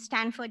position in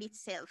Stanford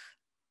itself.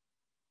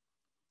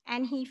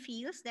 And he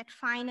feels that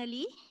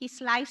finally his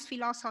life's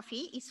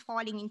philosophy is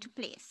falling into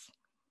place.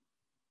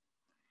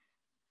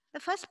 The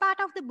first part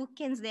of the book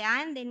ends there,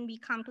 and then we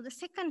come to the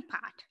second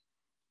part,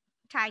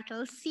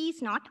 titled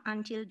Cease Not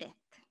Until Death.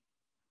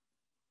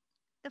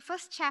 The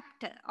first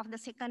chapter of the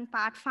second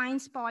part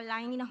finds Paul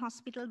lying in a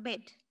hospital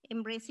bed,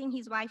 embracing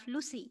his wife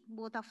Lucy,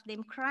 both of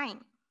them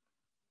crying.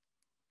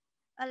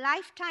 A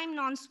lifetime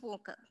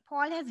non-smoker,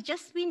 Paul has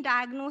just been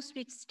diagnosed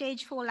with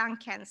stage 4 lung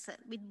cancer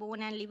with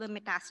bone and liver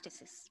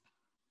metastasis.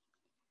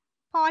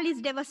 Paul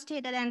is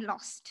devastated and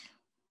lost.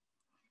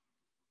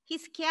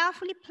 His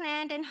carefully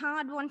planned and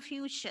hard-won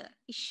future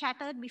is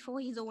shattered before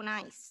his own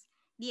eyes.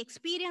 The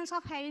experience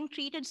of having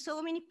treated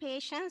so many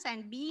patients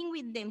and being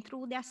with them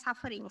through their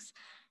sufferings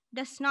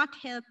does not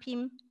help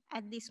him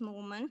at this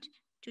moment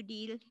to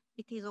deal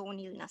with his own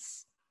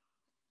illness.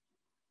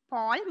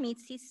 Paul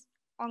meets his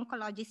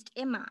oncologist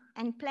Emma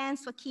and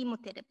plans for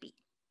chemotherapy.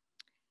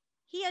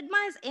 He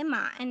admires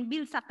Emma and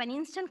builds up an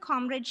instant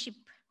comradeship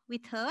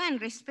with her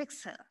and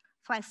respects her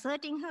for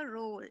asserting her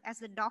role as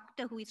the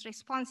doctor who is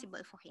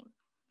responsible for him.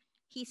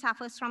 He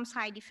suffers from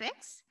side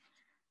effects,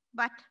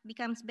 but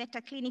becomes better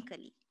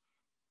clinically.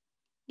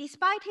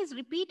 Despite his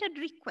repeated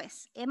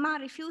requests, Emma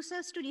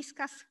refuses to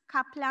discuss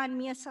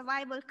Kaplan-Meier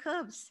survival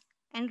curves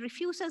and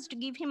refuses to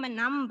give him a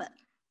number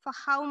for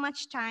how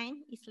much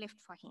time is left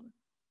for him.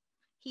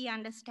 He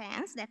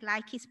understands that,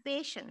 like his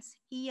patients,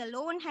 he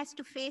alone has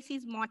to face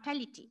his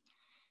mortality,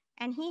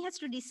 and he has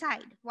to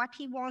decide what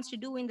he wants to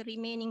do in the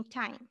remaining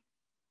time.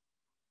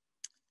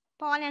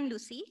 Paul and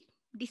Lucy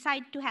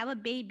decide to have a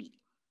baby.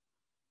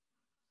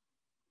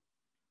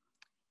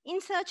 In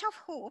search of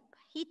hope,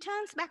 he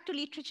turns back to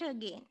literature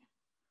again.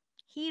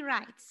 He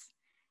writes,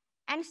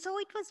 "And so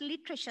it was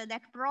literature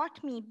that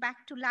brought me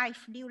back to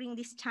life during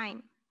this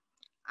time.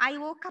 I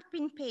woke up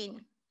in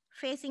pain,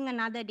 facing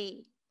another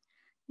day.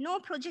 No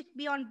project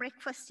beyond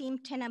breakfast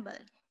seemed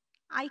tenable.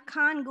 I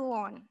can't go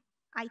on,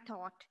 I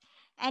thought,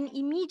 and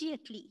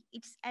immediately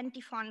its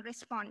antiphon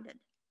responded,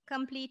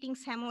 completing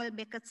Samuel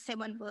Beckett's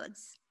 7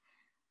 words.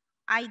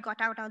 I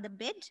got out of the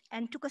bed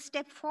and took a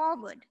step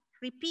forward,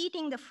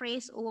 repeating the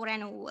phrase over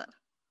and over.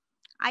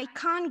 I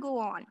can't go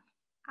on,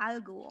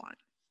 I'll go on."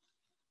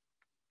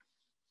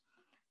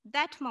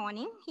 That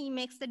morning, he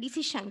makes the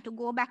decision to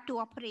go back to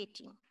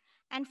operating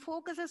and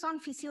focuses on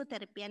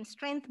physiotherapy and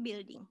strength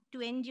building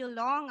to endure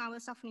long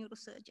hours of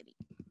neurosurgery.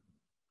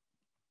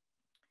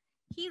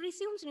 He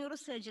resumes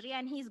neurosurgery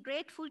and he is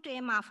grateful to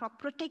Emma for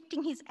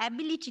protecting his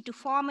ability to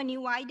form a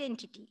new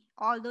identity,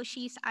 although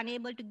she is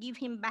unable to give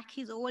him back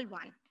his old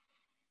one.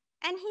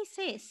 And he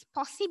says,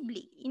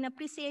 possibly in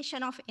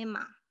appreciation of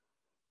Emma,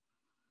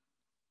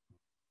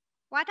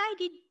 what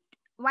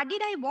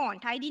did I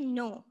want? I didn't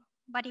know.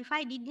 But if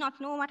I did not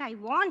know what I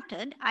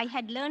wanted, I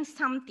had learned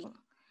something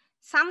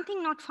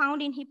not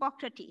found in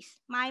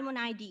Hippocrates,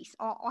 Maimonides,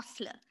 or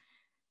Osler.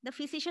 The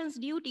physician's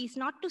duty is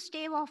not to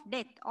stave off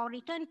death or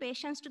return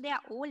patients to their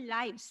old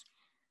lives,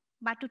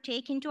 but to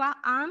take into our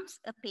arms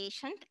a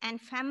patient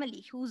and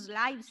family whose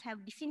lives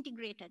have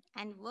disintegrated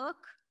and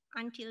work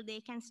until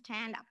they can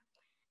stand up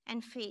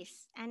and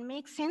face and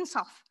make sense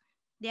of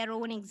their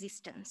own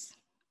existence.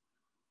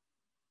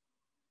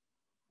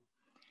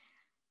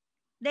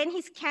 Then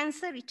his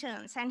cancer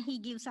returns and he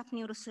gives up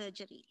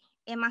neurosurgery.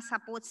 Emma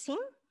supports him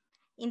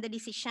in the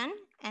decision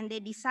and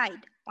they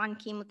decide on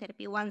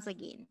chemotherapy once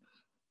again.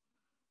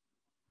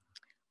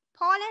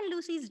 Paul and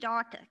Lucy's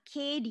daughter,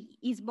 Katie,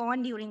 is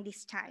born during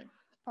this time.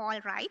 Paul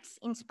writes,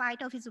 in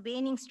spite of his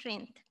waning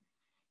strength,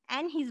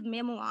 and his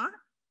memoir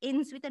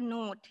ends with a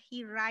note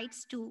he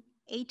writes to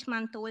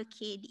 8-month-old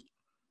Katie.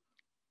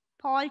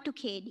 Paul to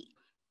Katie,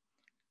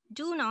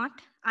 "Do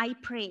not, I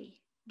pray,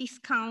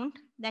 discount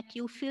that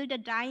you filled a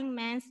dying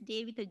man's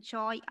day with a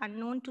joy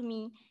unknown to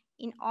me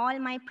in all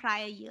my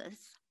prior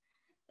years,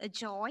 a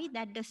joy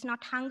that does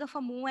not hunger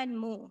for more and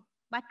more,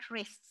 but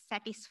rests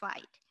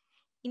satisfied.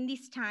 In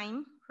this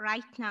time,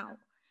 right now,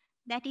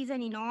 that is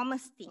an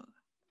enormous thing."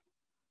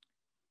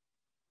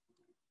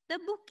 The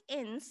book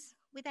ends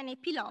with an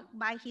epilogue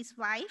by his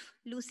wife,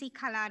 Lucy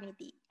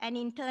Kalanidhi, an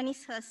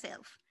internist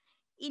herself.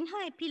 In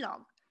her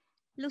epilogue,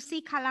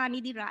 Lucy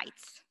Kalanidhi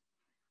writes,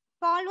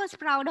 "Paul was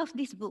proud of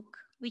this book,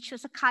 which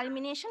was a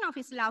culmination of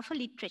his love for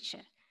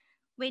literature.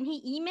 When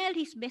he emailed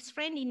his best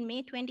friend in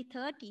May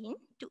 2013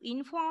 to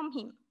inform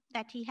him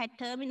that he had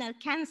terminal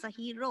cancer,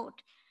 he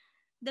wrote,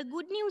 'The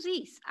good news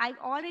is I've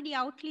already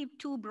outlived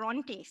 2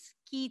 Brontes,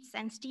 Keats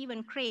and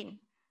Stephen Crane.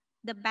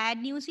 The bad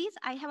news is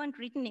I haven't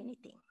written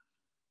anything.'"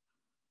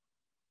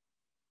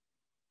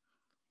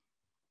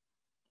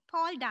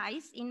 Paul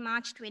dies in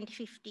March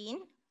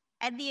 2015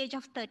 at the age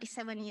of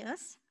 37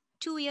 years,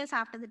 2 years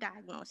after the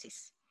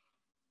diagnosis.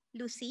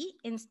 Lucy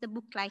ends the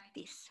book like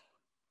this.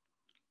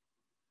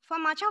 "For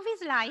much of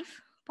his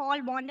life,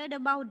 Paul wondered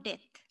about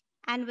death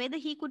and whether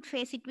he could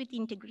face it with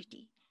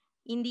integrity.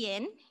 In the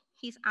end,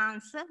 his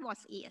answer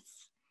was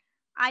yes.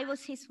 I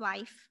was his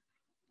wife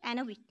and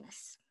a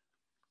witness."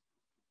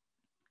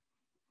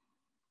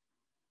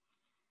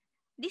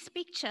 This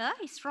picture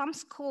is from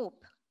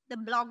Scope, the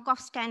blog of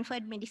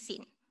Stanford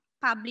Medicine,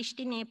 published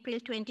in April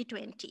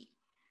 2020.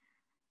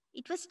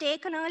 It was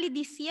taken early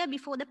this year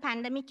before the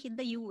pandemic hit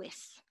the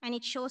US, and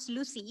it shows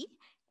Lucy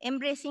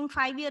embracing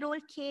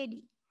 5-year-old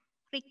Katie,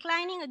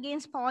 reclining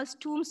against Paul's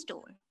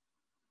tombstone.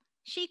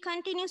 She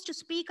continues to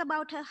speak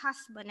about her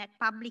husband at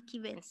public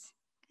events,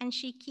 and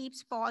she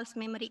keeps Paul's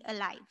memory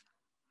alive.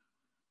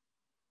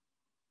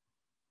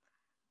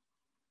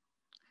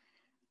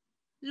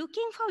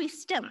 Looking for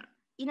wisdom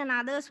in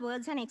another's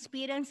words and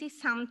experience is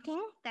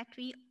something that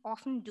we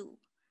often do.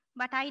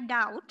 But I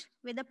doubt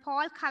whether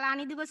Paul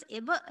Kalanidhi was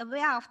ever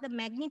aware of the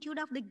magnitude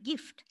of the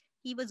gift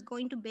he was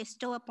going to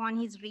bestow upon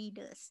his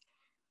readers.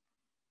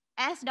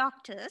 As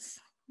doctors,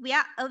 we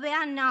are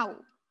aware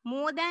now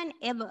more than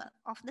ever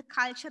of the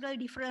cultural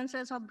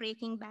differences of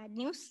breaking bad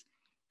news,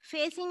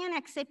 facing and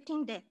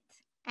accepting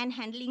death, and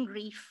handling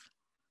grief.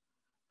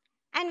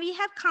 And we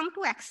have come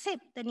to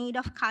accept the need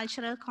of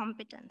cultural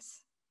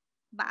competence.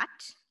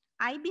 But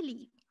I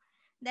believe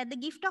that the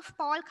gift of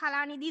Paul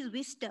Kalanidhi's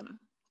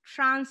wisdom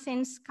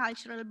transcends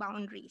cultural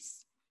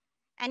boundaries,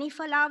 and if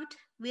allowed,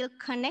 will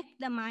connect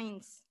the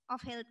minds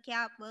of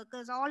healthcare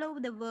workers all over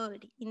the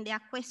world in their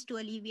quest to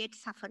alleviate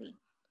suffering.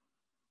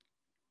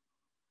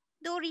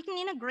 Though written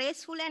in a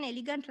graceful and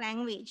elegant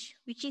language,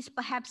 which is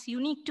perhaps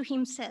unique to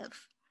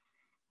himself,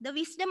 The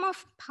wisdom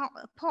of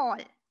Paul,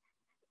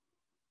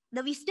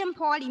 the wisdom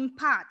Paul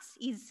imparts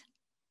is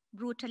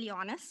brutally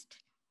honest,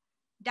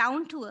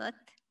 down to earth,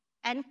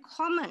 and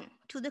common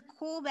to the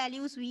core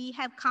values we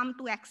have come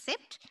to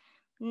accept,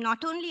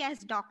 not only as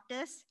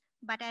doctors,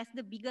 but as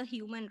the bigger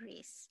human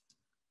race.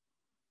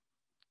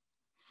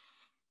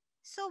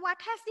 So what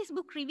has this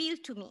book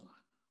revealed to me?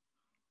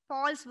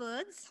 Paul's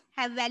words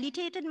have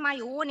validated my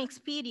own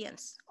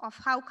experience of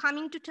how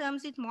coming to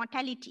terms with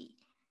mortality,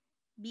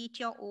 be it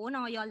your own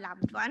or your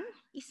loved one,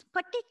 is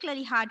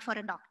particularly hard for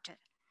a doctor.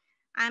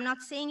 I'm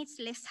not saying it's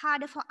less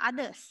harder for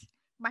others,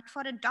 but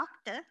for a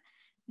doctor,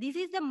 this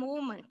is the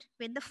moment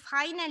when the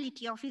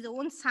finality of his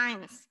own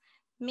science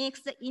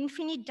makes the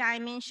infinite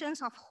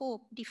dimensions of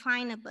hope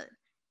definable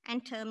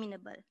and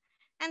terminable.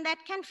 And that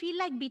can feel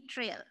like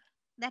betrayal,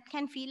 that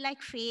can feel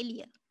like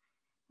failure,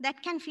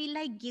 that can feel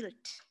like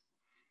guilt.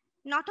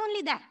 Not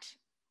only that,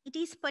 it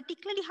is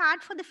particularly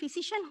hard for the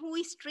physician who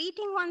is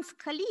treating one's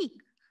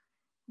colleague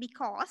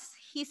because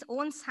his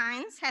own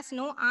science has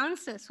no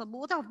answers for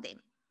both of them.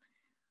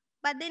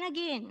 But then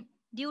again,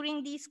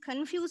 during these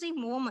confusing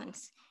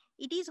moments,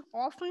 it is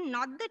often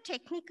not the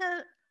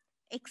technical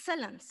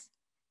excellence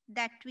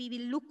that we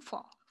will look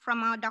for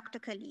from our doctor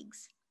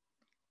colleagues.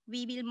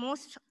 We will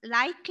most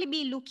likely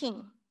be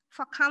looking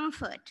for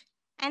comfort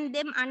and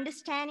them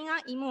understanding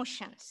our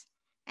emotions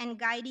and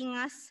guiding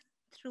us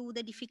through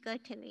the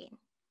difficult terrain.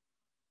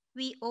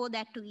 We owe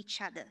that to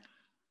each other.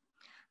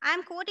 I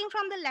am quoting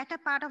from the latter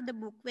part of the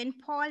book when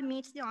Paul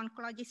meets the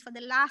oncologist for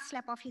the last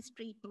lap of his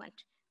treatment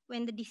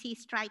when the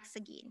disease strikes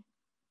again.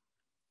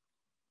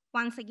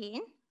 Once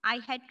again, I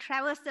had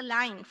traversed the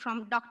line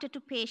from doctor to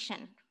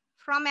patient,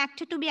 from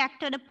actor to be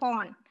acted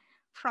upon,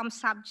 from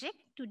subject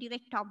to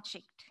direct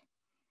object.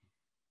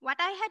 What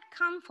I had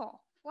come for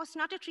was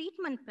not a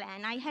treatment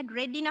plan I had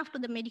read enough to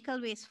the medical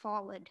ways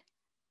forward,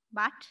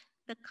 but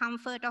the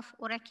comfort of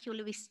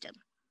oracular wisdom.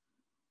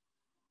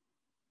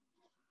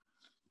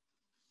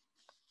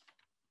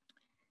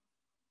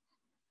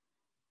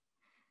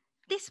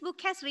 This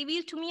book has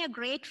revealed to me a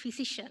great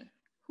physician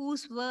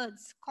whose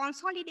words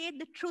consolidate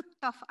the truth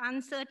of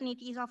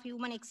uncertainties of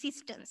human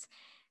existence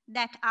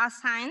that our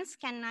science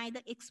can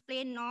neither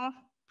explain nor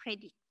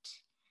predict.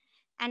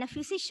 And a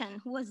physician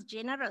who was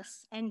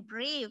generous and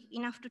brave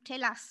enough to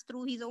tell us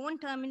through his own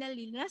terminal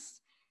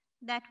illness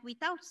that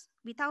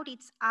without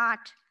its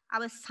art,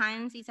 our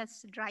science is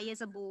as dry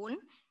as a bone,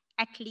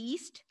 at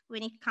least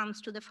when it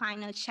comes to the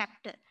final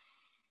chapter.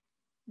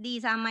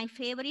 These are my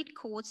favorite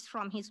quotes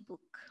from his book.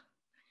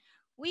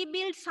 We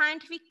build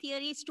scientific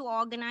theories to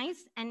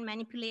organize and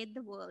manipulate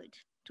the world,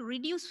 to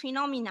reduce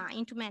phenomena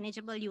into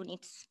manageable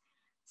units.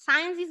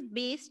 Science is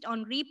based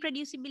on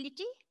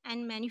reproducibility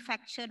and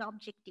manufactured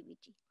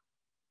objectivity.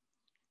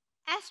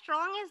 As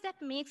strong as that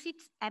makes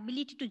its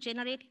ability to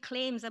generate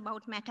claims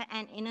about matter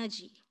and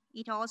energy,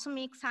 it also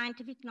makes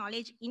scientific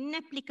knowledge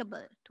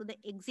inapplicable to the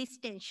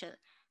existential,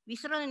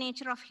 visceral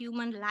nature of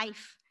human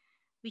life,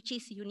 which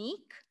is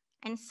unique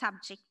and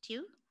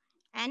subjective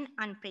and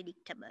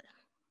unpredictable.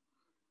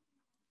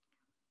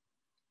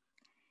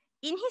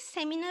 In his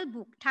seminal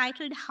book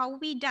titled How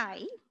We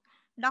Die,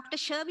 Dr.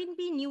 Sherwin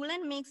B.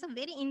 Newland makes a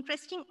very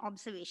interesting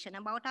observation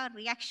about our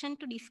reaction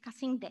to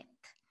discussing death.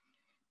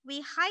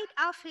 We hide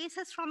our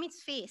faces from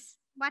its face,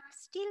 but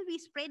still we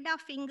spread our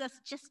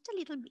fingers just a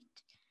little bit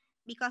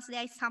because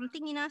there is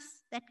something in us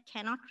that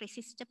cannot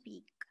resist a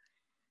peek.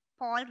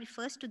 Paul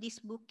refers to this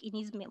book in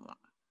his memoir.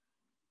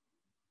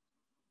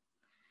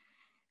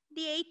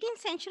 The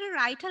 18th century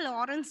writer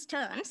Lawrence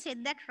Sterne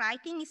said that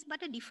writing is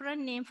but a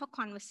different name for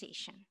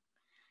conversation.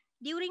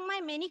 During my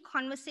many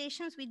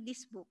conversations with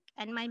this book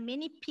and my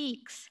many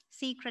peeks,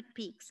 secret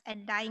peeks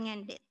at dying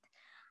and death,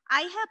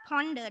 I have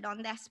pondered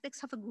on the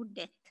aspects of a good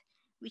death,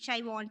 which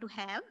I want to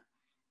have,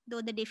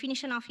 though the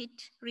definition of it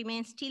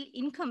remains still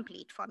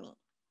incomplete for me.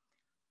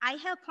 I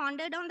have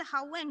pondered on the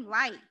how and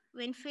why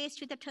when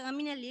faced with a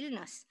terminal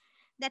illness,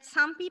 that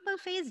some people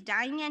face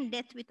dying and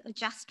death with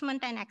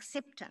adjustment and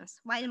acceptance,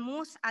 while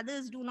most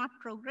others do not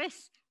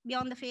progress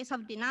beyond the phase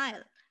of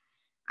denial.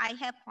 I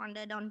have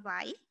pondered on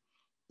why,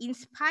 in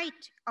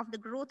spite of the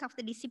growth of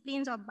the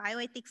disciplines of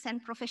bioethics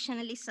and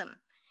professionalism,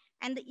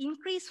 and the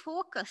increased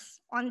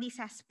focus on these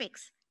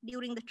aspects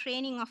during the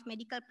training of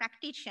medical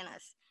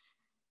practitioners,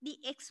 the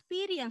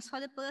experience for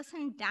the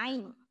person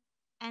dying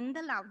and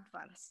the loved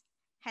ones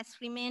has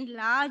remained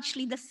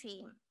largely the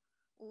same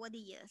over the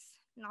years,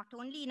 not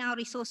only in our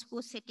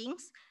resource-poor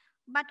settings,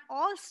 but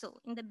also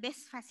in the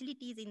best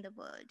facilities in the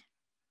world.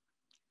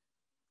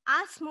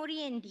 Ars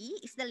moriendi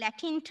is the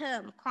Latin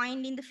term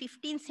coined in the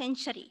 15th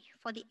century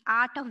for the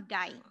art of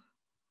dying.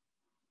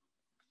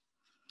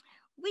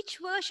 Which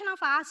version of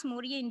ars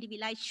moriendi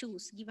will I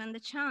choose given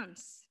the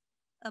chance?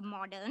 A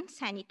modern,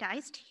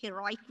 sanitized,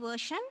 heroic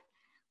version,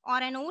 or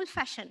an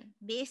old-fashioned,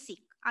 basic,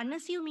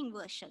 unassuming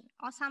version,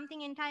 or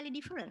something entirely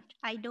different?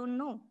 I don't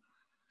know.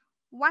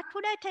 What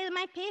would I tell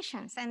my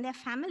patients and their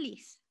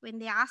families when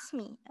they ask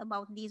me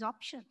about these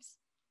options?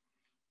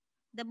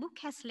 The book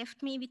has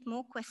left me with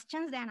more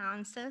questions than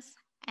answers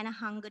and a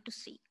hunger to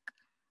seek.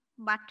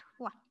 But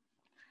what?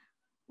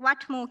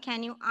 What more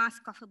can you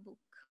ask of a book?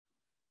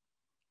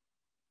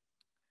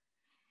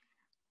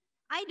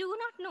 I do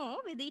not know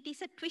whether it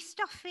is a twist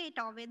of fate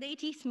or whether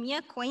it is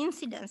mere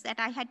coincidence that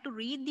I had to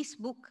read this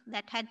book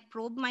that had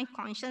probed my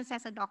conscience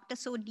as a doctor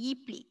so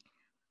deeply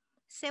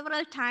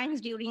several times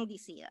during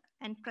this year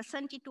and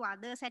present it to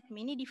others at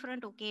many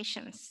different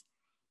occasions,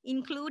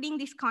 including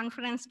this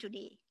conference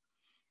today.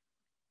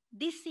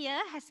 This year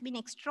has been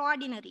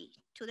extraordinary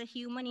to the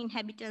human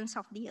inhabitants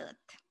of the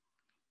earth.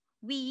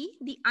 We,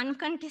 the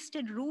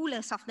uncontested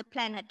rulers of the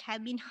planet,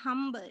 have been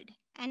humbled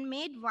and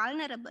made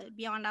vulnerable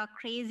beyond our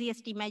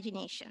craziest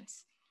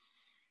imaginations.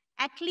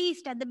 At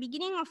least at the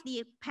beginning of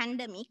the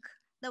pandemic,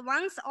 the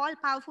once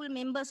all-powerful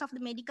members of the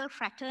medical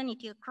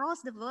fraternity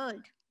across the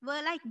world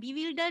were like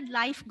bewildered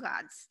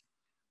lifeguards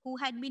who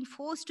had been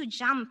forced to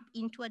jump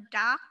into a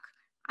dark,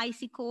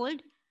 icy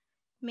cold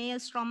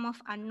maelstrom of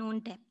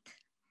unknown depth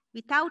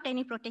without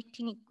any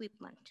protecting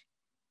equipment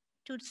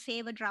to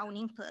save a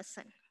drowning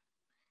person.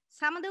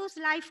 Some of those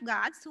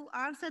lifeguards who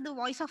answered the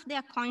voice of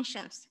their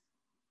conscience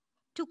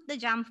took the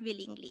jump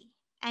willingly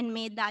and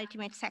made the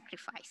ultimate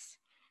sacrifice.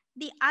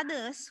 The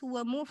others, who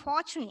were more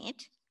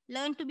fortunate,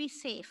 learned to be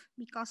safe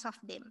because of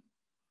them.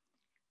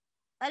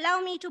 Allow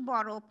me to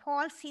borrow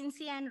Paul's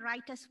sincere and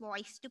righteous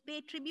voice to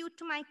pay tribute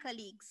to my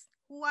colleagues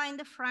who are in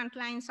the front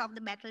lines of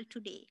the battle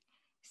today,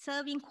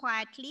 serving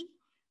quietly,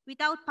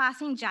 without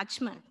passing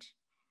judgment,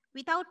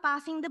 without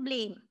passing the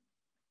blame,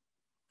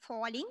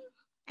 falling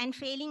and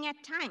failing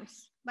at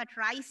times, but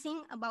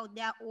rising above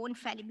their own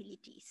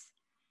fallibilities.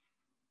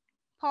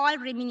 Paul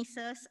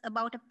reminisces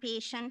about a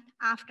patient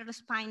after a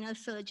spinal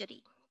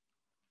surgery.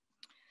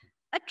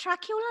 A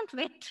truculent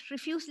vet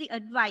refused the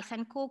advice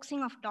and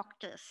coaxing of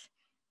doctors.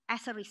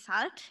 As a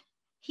result,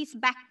 his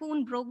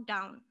backbone broke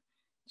down,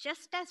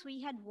 just as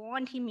we had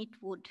warned him it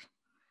would.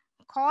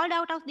 Called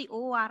out of the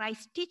OR, I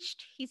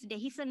stitched his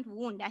dehiscent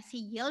wound as he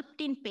yelped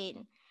in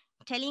pain,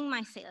 telling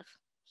myself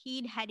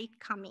he'd had it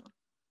coming.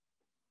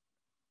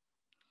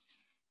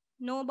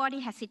 Nobody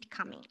has it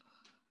coming.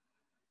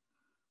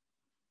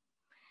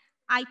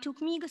 I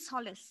took meager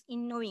solace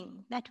in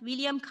knowing that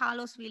William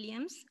Carlos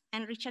Williams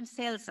and Richard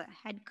Seltzer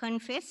had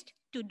confessed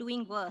to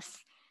doing worse,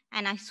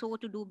 and I swore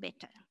to do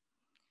better.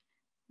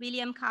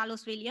 William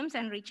Carlos Williams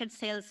and Richard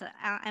Seltzer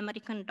are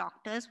American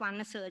doctors,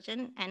 one a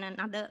surgeon and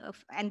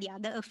the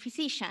other a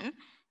physician,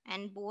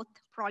 and both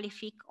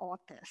prolific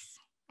authors,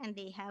 and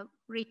they have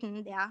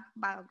written their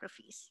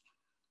biographies.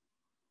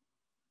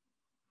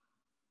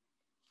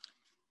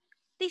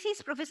 This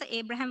is Professor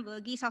Abraham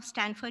Verghese of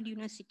Stanford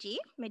University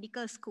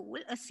Medical School,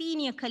 a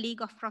senior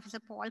colleague of Professor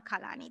Paul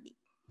Kalanidhi.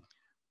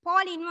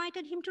 Paul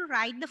invited him to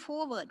write the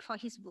foreword for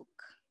his book.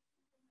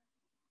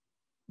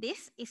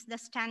 This is the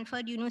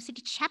Stanford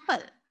University chapel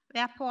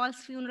where Paul's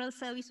funeral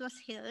service was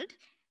held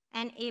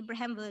and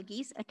Abraham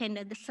Verghese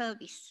attended the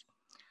service.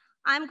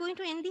 I'm going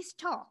to end this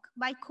talk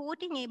by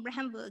quoting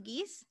Abraham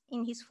Verghese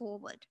in his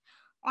foreword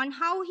on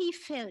how he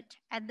felt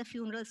at the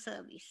funeral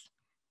service,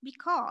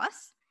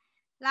 because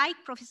like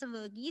Professor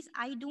Verghese,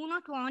 I do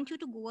not want you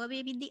to go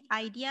away with the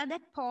idea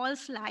that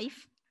Paul's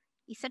life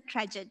is a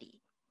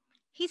tragedy.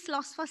 His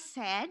loss was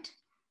sad,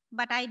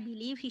 but I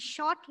believe his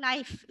short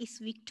life is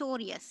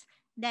victorious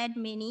than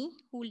many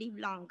who live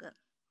longer.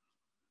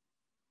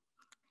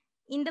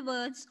 In the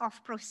words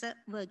of Professor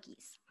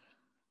Verghese,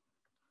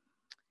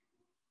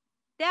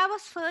 there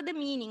was further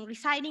meaning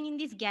residing in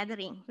this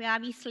gathering where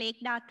we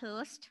slaked our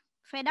thirst,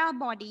 fed our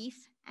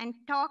bodies, and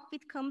talked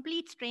with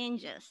complete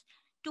strangers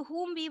to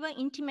whom we were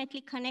intimately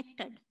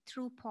connected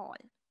through Paul.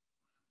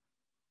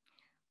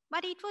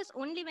 But it was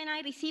only when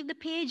I received the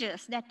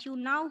pages that you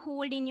now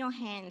hold in your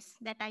hands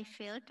that I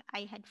felt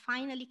I had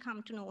finally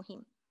come to know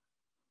him.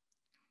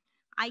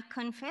 I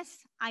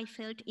confess I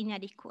felt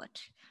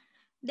inadequate.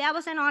 There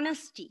was an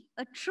honesty,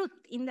 a truth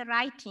in the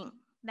writing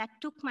that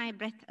took my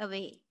breath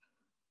away.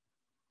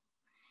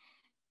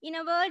 In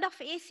a world of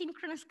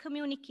asynchronous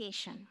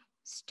communication,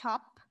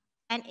 stop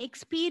and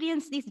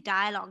experience this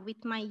dialogue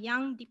with my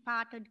young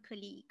departed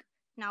colleague,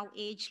 now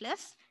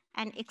ageless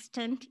and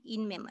extant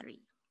in memory.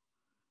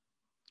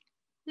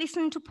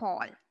 Listen to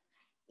Paul.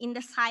 In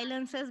the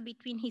silences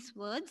between his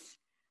words,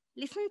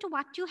 listen to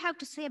what you have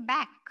to say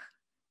back.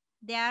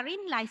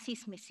 Therein lies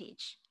his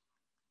message.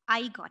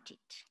 I got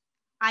it.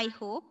 I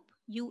hope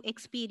you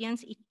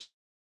experience it.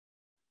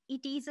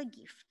 It is a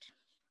gift.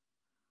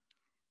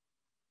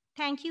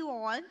 Thank you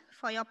all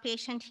for your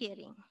patient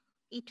hearing.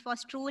 It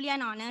was truly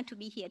an honor to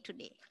be here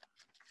today.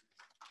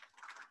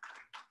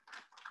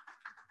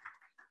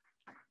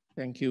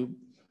 Thank you,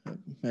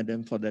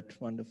 Madam, for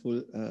that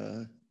wonderful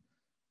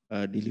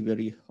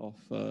delivery of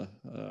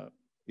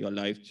your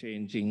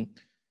life-changing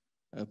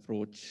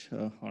approach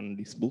on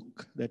this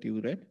book that you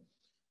read.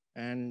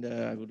 And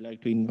I would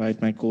like to invite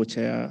my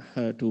co-chair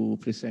to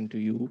present to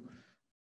you